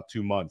him in about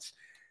 2 months.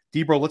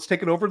 D-Bro, let's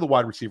take it over to the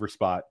wide receiver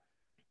spot.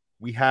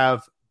 We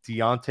have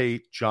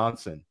Deontay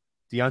Johnson.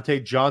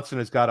 Deontay Johnson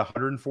has got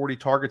 140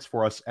 targets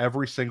for us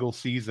every single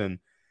season.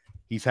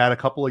 He's had a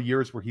couple of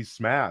years where he's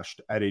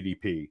smashed at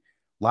ADP.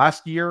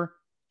 Last year,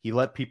 he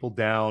let people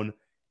down,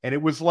 and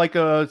it was like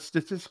a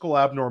statistical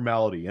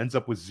abnormality. Ends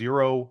up with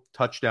 0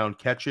 touchdown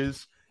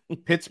catches.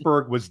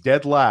 Pittsburgh was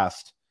dead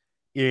last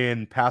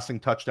in passing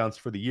touchdowns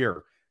for the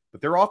year. But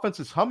their offense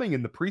is humming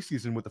in the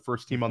preseason with the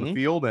first team on the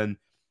field. And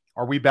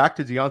are we back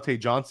to Deontay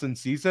Johnson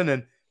season?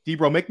 And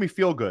D-Bro, make me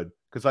feel good,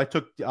 because I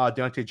took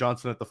Deontay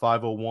Johnson at the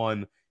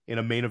 501 in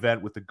a main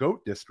event with the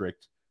GOAT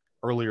District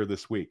earlier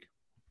this week.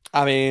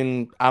 I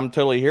mean, I'm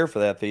totally here for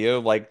that,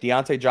 Theo. Like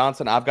Deontay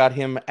Johnson, I've got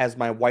him as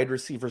my wide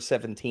receiver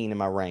 17 in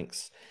my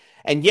ranks.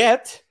 And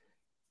yet,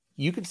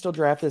 you can still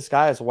draft this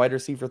guy as a wide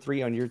receiver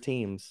 3 on your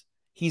teams.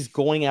 He's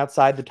going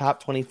outside the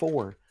top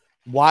 24.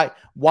 Why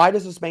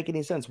does this make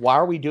any sense? Why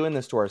are we doing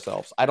this to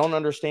ourselves? I don't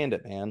understand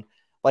it, man.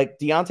 Like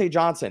Deontay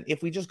Johnson,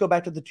 if we just go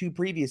back to the 2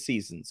 previous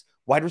seasons,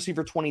 wide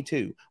receiver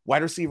 22,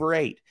 wide receiver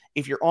 8.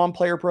 If you're on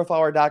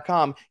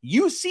playerprofiler.com,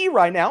 you see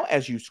right now,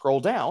 as you scroll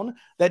down,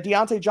 that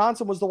Deontay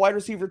Johnson was the wide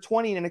receiver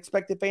 20 in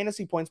expected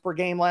fantasy points per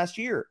game last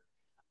year.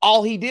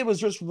 All he did was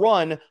just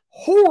run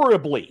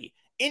horribly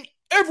in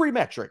every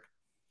metric.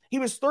 He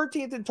was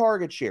 13th in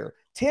target share,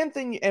 10th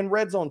in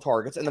red zone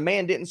targets, and the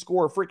man didn't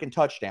score a freaking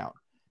touchdown.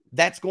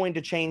 That's going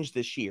to change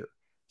this year.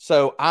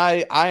 So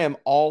I am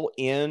all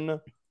in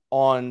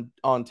on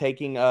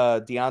taking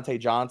Deontay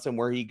Johnson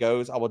where he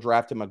goes. I will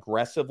draft him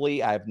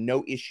aggressively. I have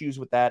no issues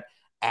with that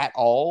at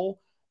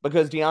all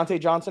because Deontay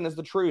Johnson is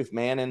the truth,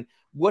 man. And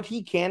what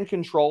he can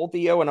control,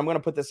 Theo, and I'm going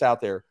to put this out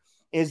there,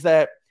 is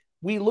that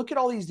we look at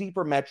all these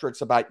deeper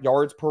metrics about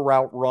yards per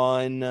route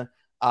run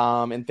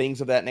and things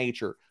of that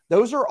nature.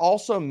 Those are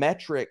also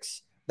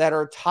metrics that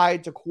are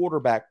tied to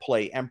quarterback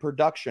play and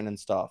production and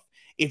stuff.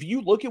 If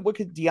you look at what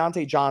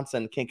Deontay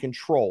Johnson can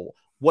control,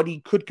 what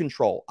he could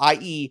control,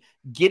 i.e.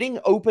 getting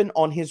open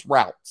on his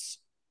routes,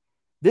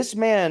 this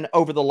man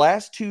over the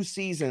last 2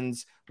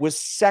 seasons was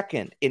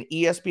second in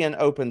ESPN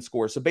open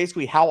score. So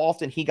basically how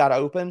often he got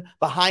open,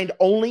 behind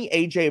only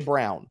A.J.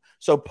 Brown.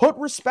 So put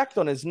respect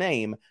on his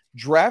name,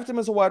 draft him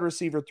as a wide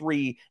receiver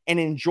 3, and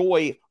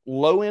enjoy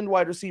low-end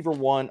wide receiver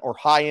 1 or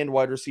high-end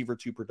wide receiver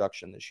 2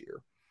 production this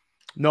year.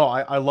 No,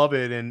 I love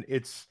it. And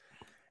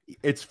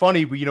it's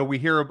funny, we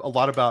hear a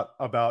lot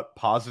about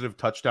positive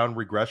touchdown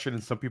regression,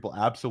 and some people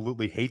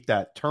absolutely hate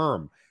that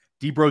term.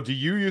 Debro, do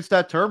you use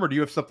that term or do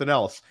you have something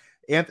else?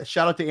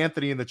 Shout out to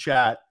Anthony in the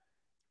chat.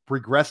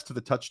 Regress to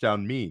the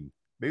touchdown mean.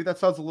 Maybe that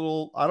sounds a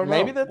little, I don't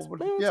know.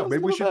 Maybe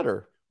we should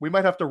better. We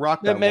might have to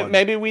rock that one.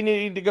 Maybe we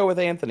need to go with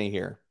Anthony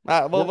here.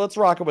 Let's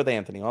rock it with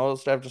Anthony. I'll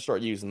just have to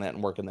start using that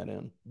and working that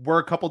in. We're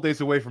a couple days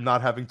away from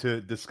not having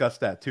to discuss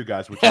that too,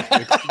 guys, which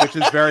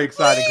is very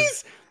exciting.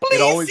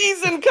 Please,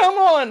 season, come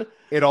on.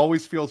 It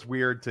always feels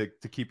weird to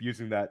keep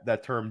using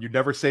that term. You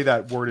never say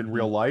that word in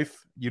real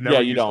life. You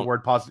never use the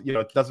word positive.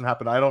 it doesn't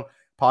happen. I don't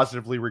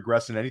positively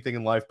regress in anything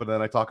in life, but then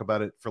I talk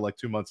about it for like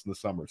 2 months in the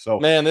summer. So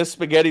man, this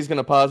spaghetti's going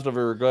to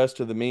positively regress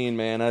to the mean,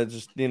 man. I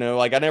just,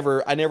 I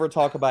never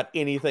talk about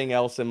anything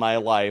else in my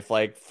life,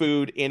 like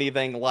food,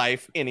 anything,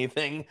 life,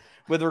 anything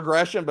with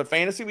regression, but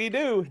fantasy we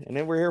do. And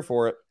then we're here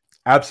for it.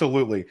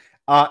 Absolutely.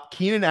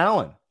 Keenan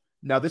Allen.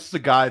 Now this is a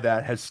guy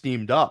that has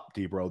steamed up,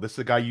 Debro. This is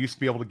a guy you used to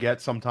be able to get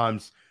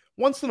sometimes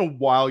once in a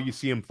while. You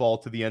see him fall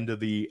to the end of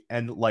the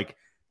end, like,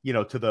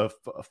 to the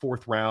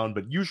 4th round,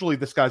 but usually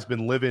this guy's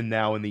been living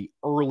now in the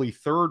early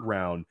 3rd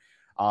round.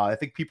 I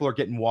think people are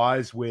getting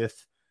wise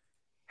with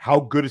how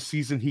good a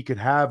season he could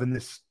have in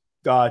this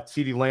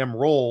CeeDee Lamb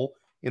role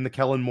in the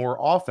Kellen Moore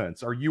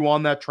offense. Are you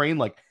on that train?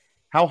 Like,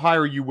 how high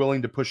are you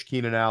willing to push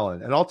Keenan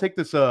Allen? And I'll take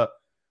this a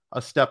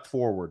step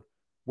forward.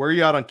 Where are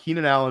you at on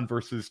Keenan Allen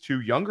versus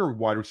 2 younger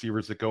wide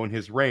receivers that go in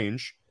his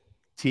range,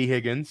 T.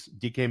 Higgins,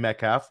 DK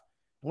Metcalf,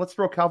 and let's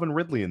throw Calvin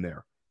Ridley in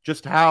there.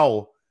 Just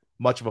how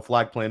much of a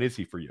flag plan is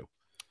he for you?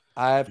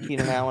 I have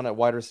Keenan Allen at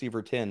wide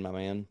receiver 10, my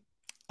man.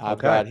 I've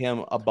got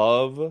him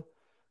above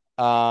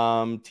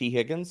T.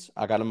 Higgins.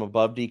 I got him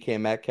above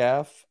DK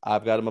Metcalf.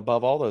 I've got him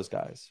above all those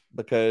guys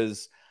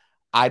because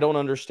I don't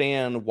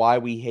understand why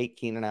we hate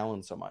Keenan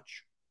Allen so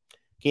much.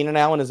 Keenan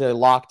Allen is a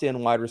locked-in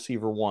wide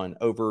receiver 1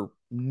 over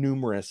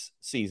numerous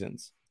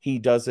seasons. He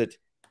does it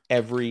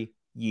every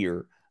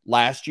year.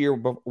 Last year,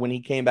 when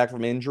he came back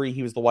from injury,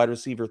 he was the wide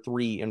receiver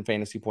 3 in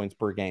fantasy points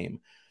per game.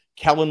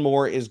 Kellen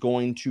Moore is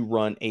going to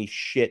run a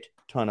shit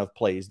ton of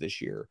plays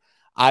this year.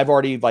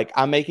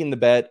 I'm making the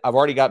bet. I've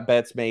already got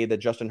bets made that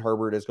Justin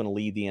Herbert is going to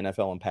lead the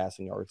NFL in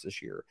passing yards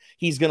this year.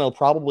 He's going to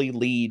probably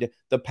lead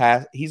the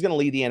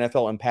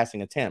NFL in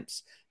passing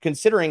attempts,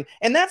 considering,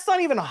 and that's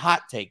not even a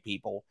hot take,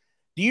 people.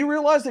 Do you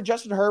realize that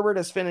Justin Herbert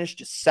has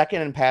finished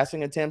 2nd in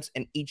passing attempts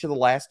in each of the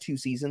last 2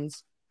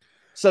 seasons?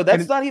 So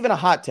that's not even a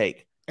hot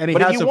take. And he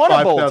has a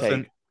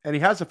 5,000. And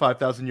he has a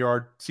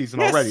 5,000-yard season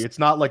already. It's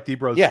not like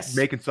Debro's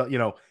making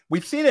some,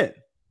 we've seen it.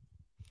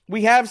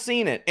 We have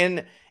seen it.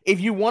 And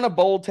if you want a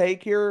bold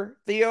take here,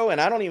 Theo,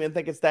 and I don't even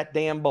think it's that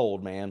damn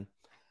bold, man,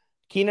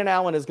 Keenan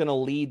Allen is going to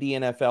lead the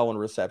NFL in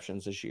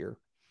receptions this year.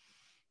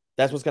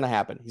 That's what's going to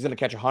happen. He's going to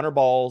catch 100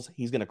 balls.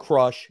 He's going to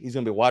crush. He's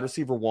going to be wide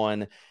receiver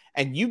 1.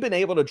 And you've been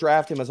able to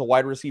draft him as a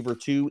wide receiver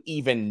 2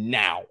 even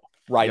now,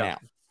 now.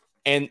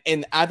 And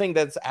I think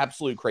that's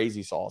absolute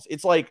crazy sauce.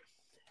 It's like,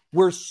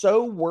 we're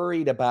so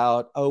worried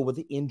about, with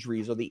the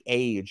injuries or the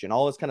age and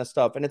all this kind of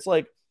stuff. And it's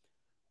like,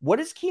 what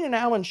has Keenan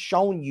Allen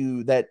shown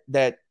you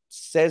that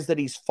says that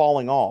he's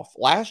falling off?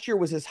 Last year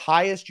was his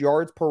highest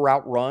yards per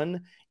route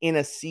run in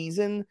a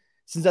season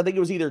since I think it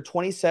was either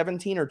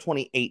 2017 or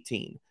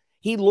 2018.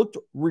 He looked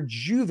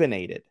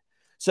rejuvenated.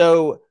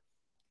 So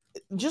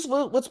just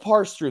let's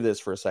parse through this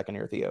for a second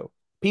here, Theo.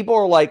 People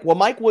are like, well,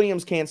 Mike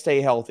Williams can't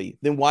stay healthy.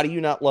 Then why do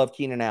you not love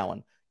Keenan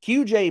Allen?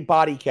 QJ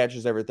body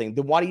catches everything.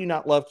 Then why do you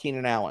not love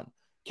Keenan Allen?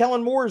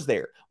 Kellen Moore's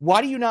there.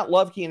 Why do you not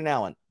love Keenan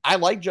Allen? I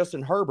like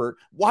Justin Herbert.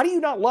 Why do you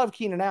not love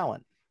Keenan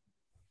Allen?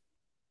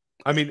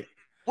 I mean,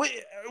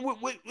 which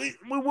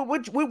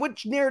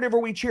narrative are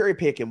we cherry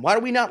picking? Why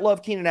do we not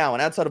love Keenan Allen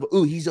outside of,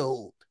 he's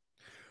old?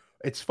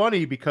 It's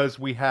funny because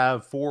we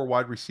have 4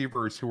 wide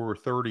receivers who are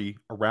 30,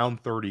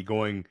 around 30,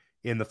 going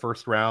in the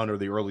first round or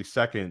the early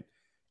second,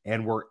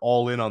 and we're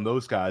all in on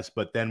those guys.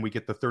 But then we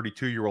get the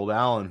 32-year-old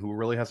Allen, who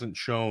really hasn't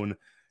shown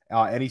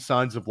any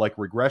signs of like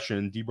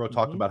regression. Debro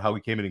talked about how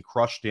he came in and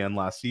crushed Dan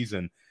last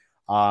season.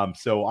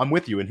 So I'm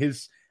with you. And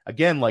his,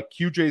 again, like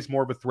QJ is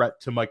more of a threat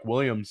to Mike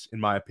Williams, in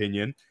my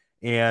opinion.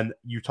 And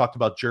you talked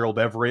about Gerald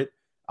Everett.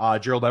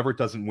 Gerald Everett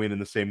doesn't win in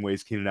the same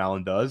ways Keenan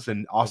Allen does,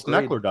 and Austin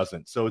Eckler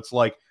doesn't. So it's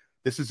like,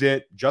 this is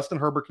it. Justin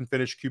Herbert can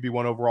finish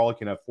QB1 overall. He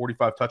can have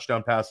 45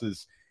 touchdown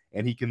passes,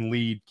 and he can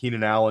lead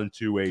Keenan Allen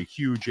to a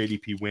huge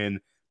ADP win,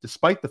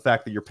 despite the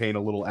fact that you're paying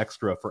a little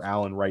extra for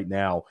Allen right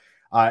now.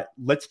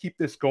 Let's keep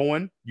this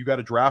going. You got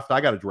a draft.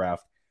 I got a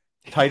draft.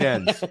 Tight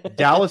ends.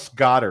 Dallas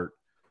Goedert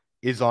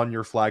is on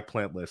your flag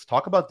plant list.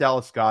 Talk about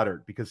Dallas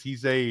Goedert, because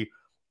he's a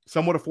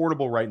somewhat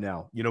affordable right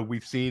now. You know,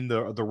 we've seen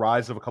the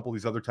rise of a couple of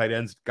these other tight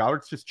ends.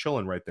 Goddard's just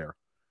chilling right there.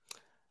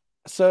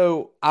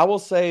 So I will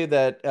say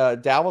that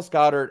Dallas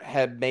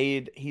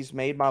Goedert he's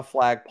made my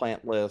flag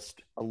plant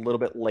list a little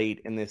bit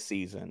late in this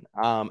season.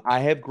 I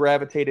have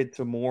gravitated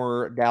to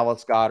more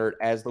Dallas Goedert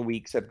as the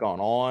weeks have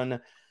gone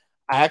on.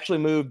 I actually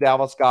moved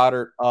Dallas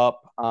Goedert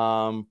up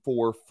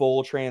for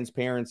full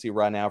transparency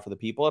right now for the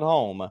people at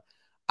home.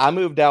 I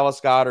moved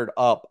Dallas Goedert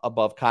up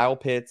above Kyle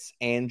Pitts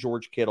and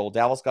George Kittle.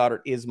 Dallas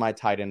Goedert is my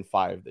tight end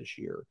 5 this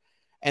year.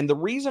 And the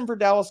reason for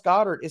Dallas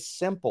Goedert is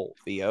simple,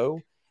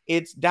 Theo.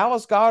 It's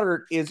Dallas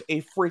Goedert is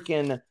a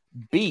freaking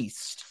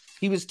beast.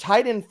 He was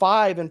tight end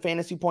 5 in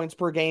fantasy points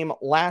per game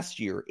last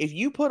year. If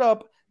you put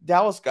up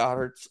Dallas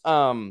Goedert's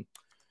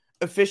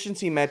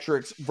efficiency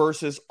metrics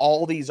versus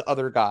all these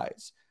other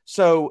guys,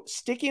 so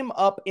stick him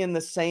up in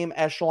the same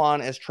echelon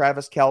as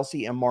Travis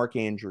Kelce and Mark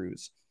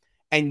Andrews.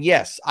 And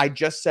yes, I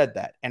just said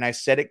that, and I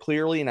said it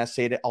clearly, and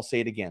I'll say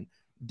it again.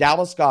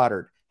 Dallas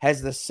Goedert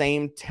has the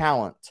same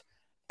talent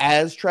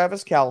as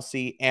Travis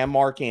Kelce and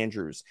Mark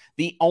Andrews.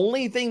 The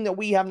only thing that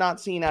we have not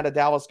seen out of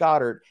Dallas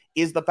Goedert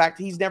is the fact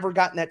he's never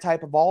gotten that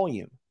type of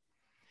volume.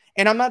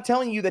 And I'm not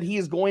telling you that he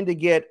is going to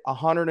get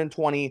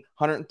 120,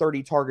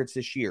 130 targets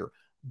this year.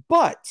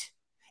 But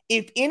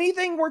if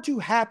anything were to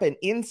happen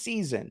in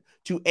season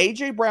to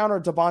A.J. Brown or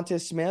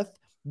Devonta Smith,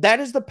 that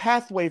is the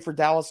pathway for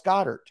Dallas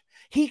Goedert.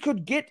 He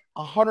could get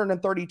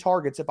 130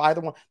 targets if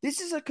either one. This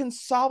is a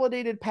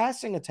consolidated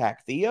passing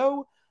attack,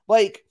 Theo.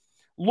 Like,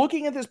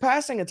 looking at this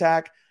passing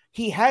attack,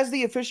 he has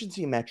the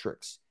efficiency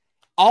metrics.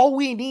 All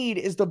we need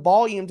is the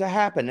volume to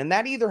happen. And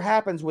that either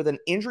happens with an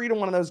injury to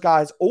one of those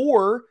guys,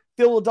 or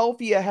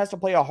Philadelphia has to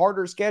play a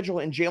harder schedule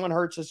and Jalen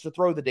Hurts has to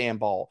throw the damn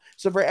ball.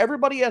 So for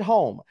everybody at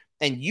home,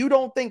 and you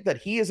don't think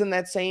that he is in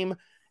that same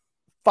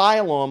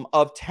phylum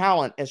of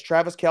talent as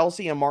Travis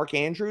Kelce and Mark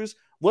Andrews,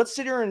 let's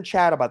sit here and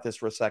chat about this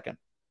for a second.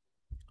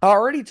 I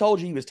already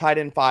told you he was tight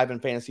end 5 in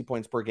fantasy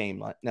points per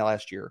game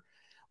last year.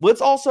 Let's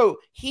also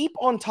heap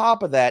on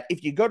top of that,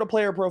 if you go to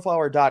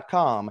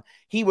playerprofiler.com,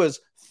 he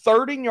was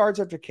third in yards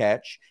after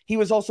catch. He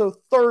was also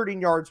third in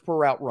yards per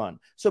route run.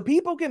 So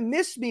people can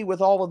miss me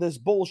with all of this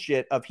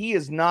bullshit of he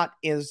is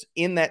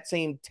in that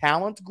same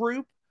talent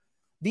group.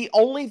 The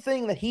only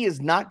thing that he has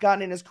not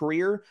gotten in his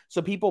career,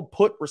 so people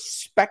put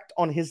respect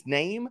on his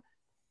name,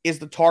 is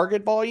the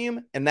target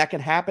volume, and that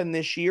can happen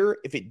this year.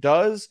 If it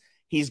does,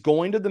 he's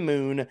going to the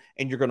moon,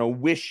 and you're going to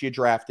wish you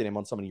drafted him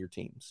on some of your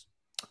teams.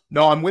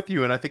 No, I'm with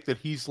you, and I think that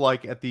he's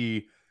like at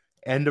the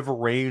end of a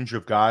range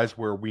of guys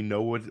where we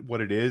know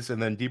what it is.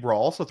 And then Debra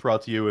also throw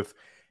out to you, if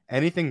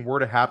anything were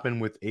to happen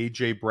with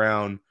A.J.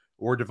 Brown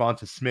or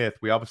Devonta Smith,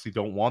 we obviously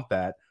don't want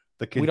that.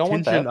 The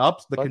contingent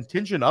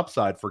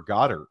upside for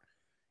Goedert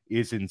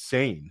is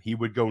insane. He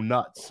would go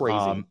nuts.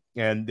 Crazy.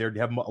 And they'd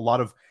have a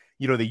lot of,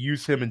 they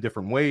use him in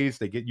different ways.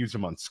 They use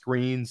him on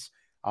screens.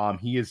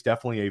 He is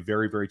definitely a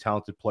very, very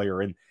talented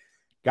player. And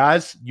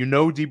guys,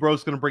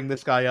 D-Bro's going to bring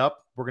this guy up.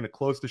 We're going to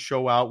close the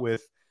show out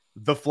with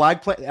the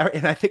flag play.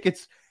 And I think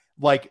it's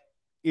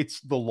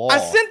the law. I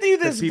sent you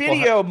this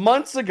video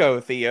months ago,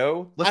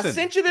 Theo. Listen, I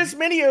sent you this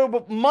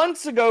video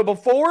months ago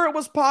before it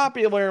was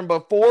popular and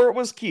before it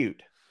was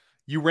cute.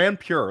 You ran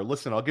pure.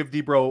 Listen, I'll give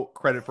D-Bro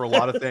credit for a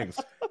lot of things.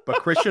 But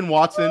Christian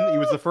Watson, he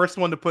was the first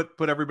one to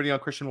put everybody on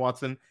Christian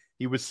Watson.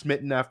 He was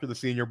smitten after the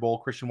Senior Bowl.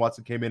 Christian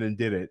Watson came in and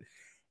did it.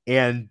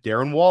 And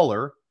Darren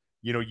Waller,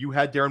 you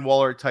had Darren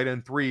Waller at tight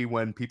end 3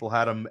 when people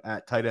had him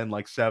at tight end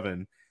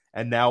 7.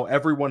 And now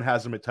everyone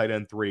has him at tight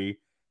end 3.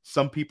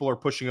 Some people are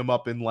pushing him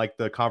up in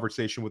the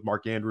conversation with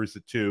Mark Andrews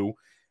at 2.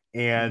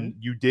 And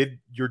you did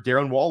your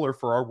Darren Waller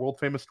for our world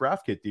famous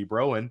draft kit,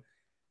 D-Bro. And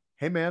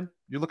hey man,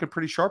 you're looking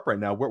pretty sharp right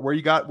now. Where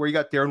you got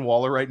Darren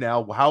Waller right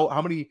now? How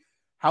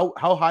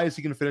high is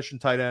he going to finish in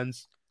tight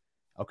ends?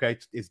 Okay.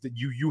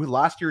 You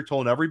last year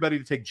told everybody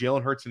to take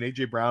Jalen Hurts and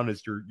A.J. Brown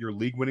as your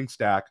league winning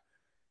stack.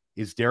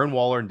 Is Darren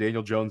Waller and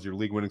Daniel Jones your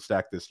league winning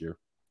stack this year?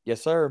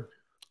 Yes, sir.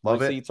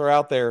 Receipts are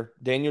out there.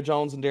 Daniel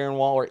Jones and Darren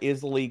Waller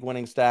is the league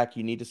winning stack.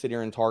 You need to sit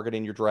here and target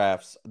in your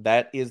drafts.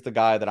 That is the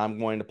guy that I'm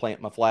going to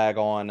plant my flag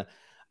on.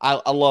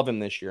 I love him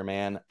this year,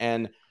 man.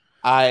 And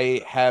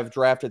I have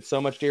drafted so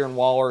much Darren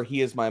Waller.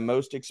 He is my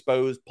most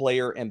exposed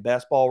player in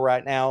best ball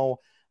right now.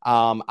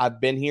 I've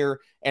been here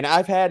and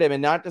I've had him,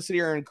 and not to sit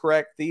here and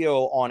correct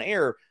Theo on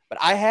air, but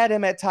I had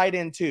him at tight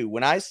end too.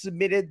 When I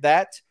submitted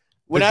the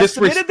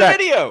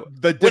video,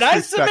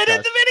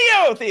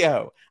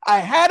 Theo, I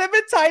had him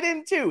at tight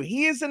end too.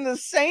 He is in the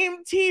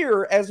same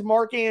tier as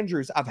Mark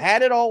Andrews. I've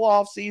had it all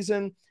off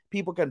season.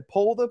 People can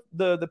pull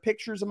the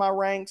pictures of my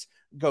ranks,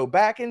 go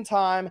back in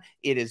time.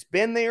 It has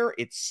been there.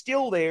 It's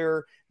still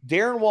there.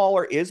 Darren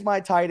Waller is my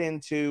tight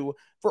end too,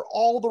 for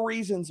all the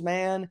reasons,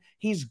 man.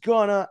 He's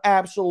gonna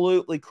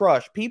absolutely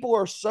crush. People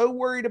are so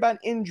worried about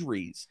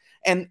injuries.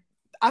 And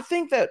I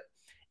think that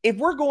if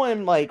we're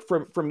going like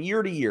from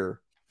year to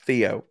year,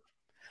 Theo,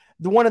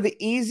 one of the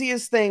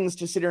easiest things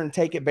to sit here and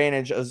take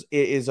advantage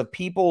is of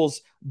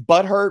people's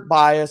butthurt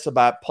bias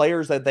about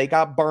players that they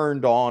got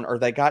burned on or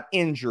they got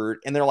injured,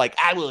 and they're like,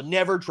 I will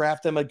never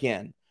draft them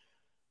again.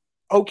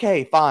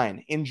 Okay,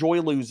 fine.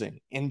 Enjoy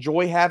losing.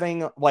 Enjoy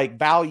having like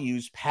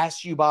values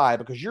pass you by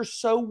because you're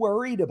so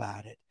worried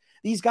about it.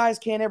 These guys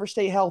can't ever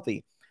stay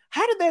healthy.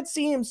 How did that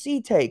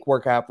CMC take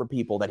work out for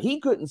people that he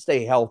couldn't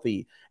stay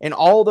healthy in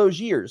all those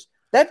years?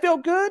 That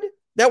felt good?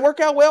 That worked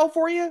out well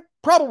for you?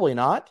 Probably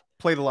not.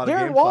 Played a lot of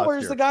games. Darren Waller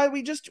is the guy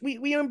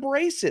we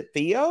embrace it,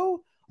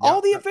 Theo. Yeah.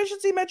 All the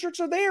efficiency metrics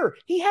are there.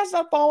 He has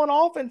not fallen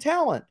off in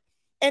talent.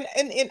 And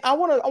I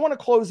want to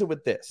close it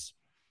with this.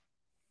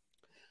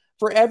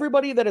 For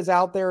everybody that is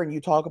out there and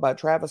you talk about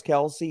Travis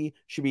Kelce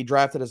should be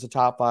drafted as a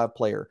top 5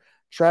 player.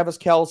 Travis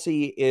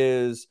Kelce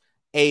is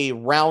a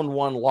round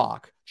 1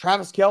 lock.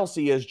 Travis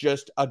Kelce is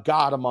just a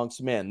god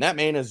amongst men. That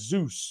man is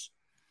Zeus.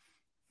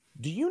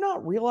 Do you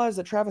not realize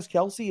that Travis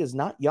Kelce is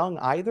not young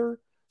either?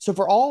 So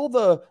for all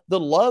the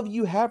love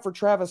you have for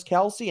Travis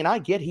Kelce, and I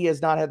get he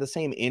has not had the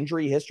same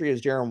injury history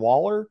as Darren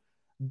Waller,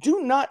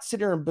 do not sit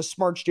here and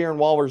besmirch Darren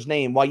Waller's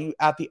name while you,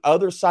 at the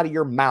other side of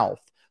your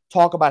mouth,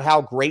 talk about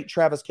how great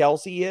Travis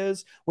Kelce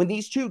is when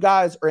these two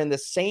guys are in the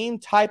same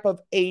type of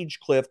age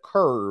cliff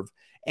curve,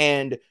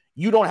 and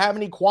you don't have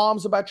any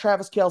qualms about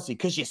Travis Kelce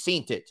because you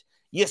seen it.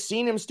 You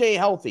seen him stay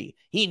healthy.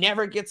 He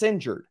never gets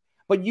injured.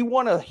 But you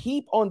want to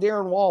heap on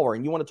Darren Waller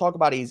and you want to talk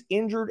about he's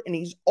injured and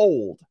he's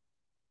old.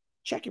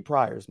 Check your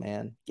priors,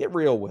 man. Get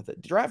real with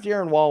it. Draft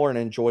Darren Waller and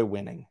enjoy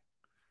winning.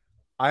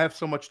 I have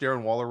so much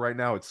Darren Waller right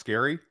now. It's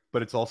scary,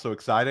 but it's also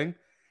exciting.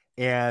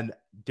 And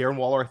Darren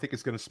Waller, I think,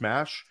 is going to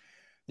smash.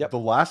 Yep. The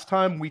last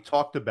time we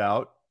talked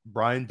about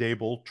Brian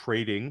Daboll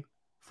trading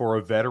for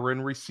a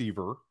veteran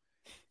receiver,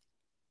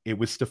 it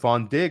was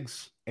Stephon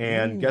Diggs.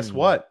 And guess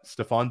what?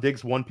 Stephon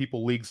Diggs won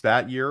people leagues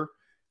that year.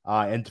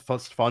 And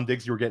Stephon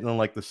Diggs, you were getting in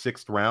like the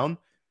 6th round.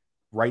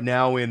 Right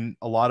now, in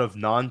a lot of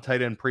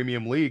non-tight end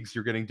premium leagues,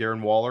 you're getting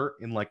Darren Waller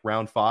in like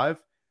round 5.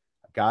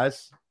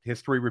 Guys,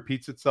 history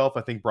repeats itself.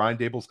 I think Brian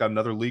Daboll's got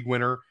another league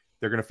winner.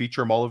 They're going to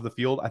feature him all over the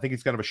field. I think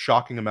he's going to have a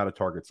shocking amount of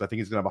targets. I think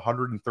he's going to have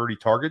 130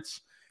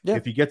 targets. Yeah.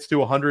 If he gets to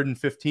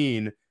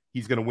 115,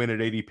 he's going to win at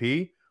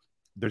ADP.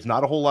 There's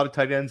not a whole lot of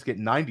tight ends get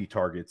 90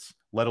 targets,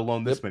 let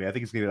alone this many. I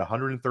think he's going to get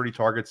 130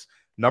 targets.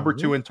 Number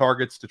 2 in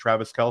targets to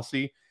Travis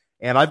Kelce.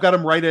 And I've got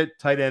him right at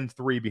tight end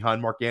 3 behind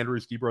Mark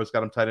Andrews. Debro's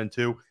got him tight end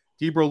 2.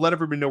 Debro, let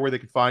everybody know where they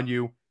can find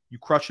you. You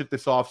crush it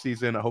this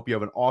offseason. I hope you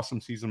have an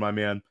awesome season, my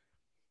man.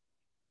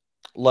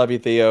 Love you,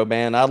 Theo,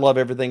 man. I love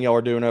everything y'all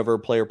are doing over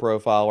Player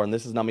Profiler, and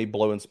this is not me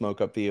blowing smoke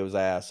up Theo's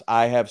ass.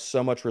 I have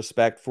so much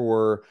respect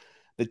for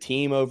the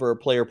team over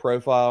Player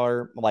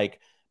Profiler. Like,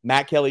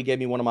 Matt Kelly gave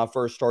me one of my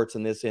first starts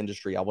in this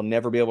industry. I will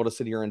never be able to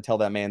sit here and tell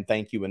that man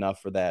thank you enough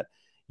for that.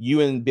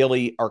 You and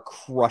Billy are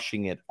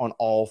crushing it on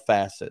all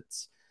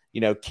facets. You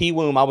know,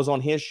 Kiwoom, I was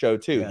on his show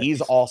too. Yeah,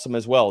 he's awesome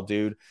as well,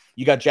 dude.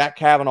 You got Jack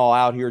Kavanaugh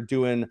out here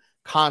doing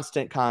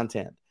constant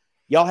content.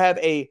 Y'all have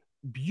a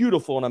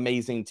beautiful and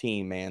amazing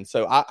team, man.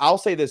 So I'll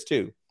say this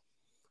too.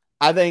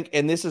 I think,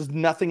 and this is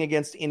nothing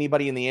against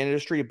anybody in the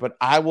industry, but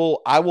I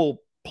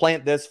will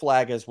plant this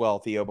flag as well,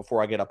 Theo,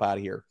 before I get up out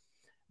of here.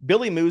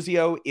 Billy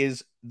Muzio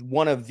is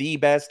one of the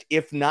best,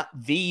 if not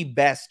the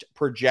best,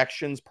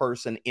 projections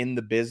person in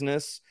the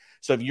business.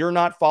 So if you're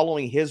not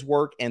following his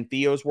work and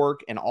Theo's work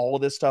and all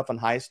of this stuff on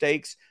High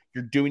Stakes,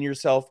 you're doing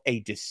yourself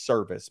a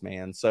disservice,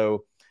 man.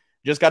 So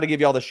just got to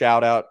give y'all the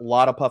shout out. A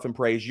lot of puff and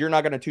praise. You're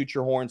not going to toot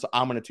your horn, so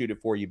I'm going to toot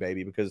it for you,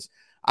 baby, because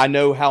I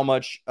know how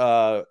much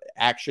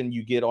action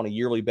you get on a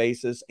yearly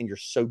basis, and you're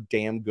so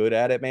damn good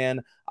at it,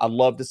 man. I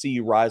love to see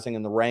you rising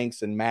in the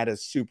ranks, and Matt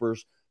is super,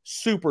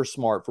 super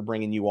smart for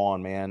bringing you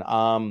on, man.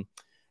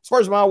 As far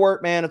as my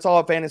work, man, it's all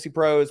at Fantasy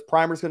Pros.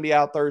 Primer's going to be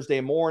out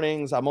Thursday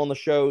mornings. I'm on the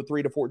show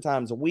 3 to 4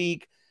 times a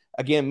week.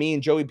 Again, me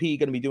and Joey P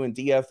going to be doing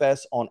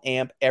DFS on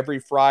AMP every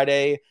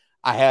Friday.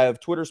 I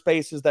have Twitter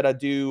Spaces that I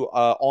do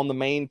on the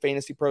main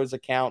Fantasy Pros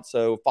account,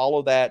 so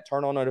follow that.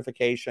 Turn on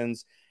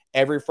notifications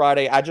every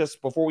Friday.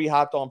 Before we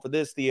hopped on for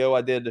this, Theo,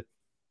 I did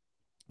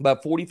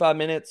about 45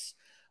 minutes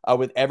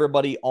with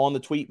everybody on the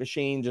tweet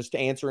machine, just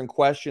answering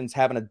questions,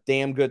 having a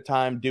damn good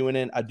time doing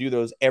it. I do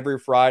those every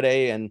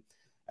Friday, and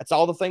that's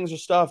all the things or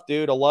stuff,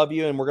 dude. I love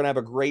you, and we're going to have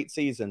a great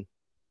season.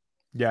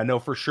 Yeah, no,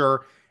 for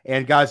sure.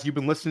 And, guys, you've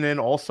been listening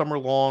all summer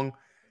long.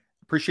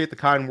 Appreciate the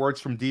kind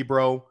words from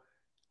Debro.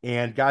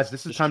 And, guys,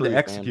 this is time to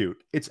execute.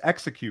 Man. It's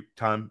execute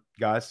time,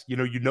 guys. You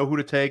know who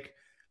to take.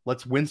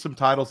 Let's win some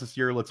titles this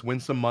year. Let's win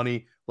some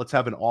money. Let's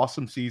have an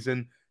awesome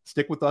season.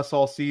 Stick with us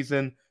all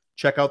season.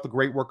 Check out the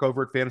great work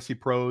over at Fantasy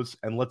Pros,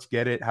 and let's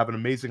get it. Have an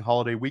amazing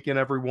holiday weekend,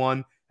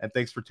 everyone, and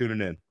thanks for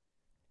tuning in.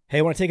 Hey,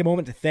 I want to take a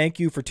moment to thank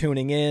you for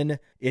tuning in.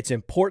 It's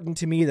important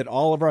to me that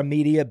all of our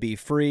media be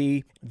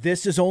free.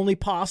 This is only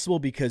possible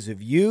because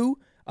of you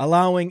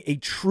allowing a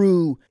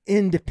true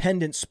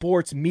independent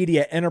sports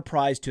media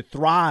enterprise to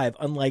thrive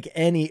unlike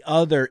any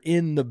other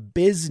in the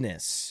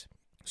business.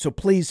 So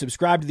please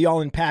subscribe to the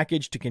All In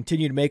Package to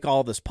continue to make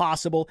all of this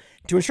possible,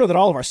 to ensure that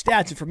all of our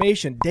stats,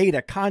 information,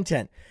 data,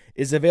 content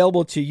is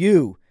available to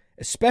you,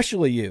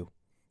 especially you,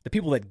 the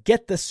people that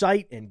get the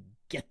site and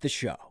get the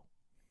show.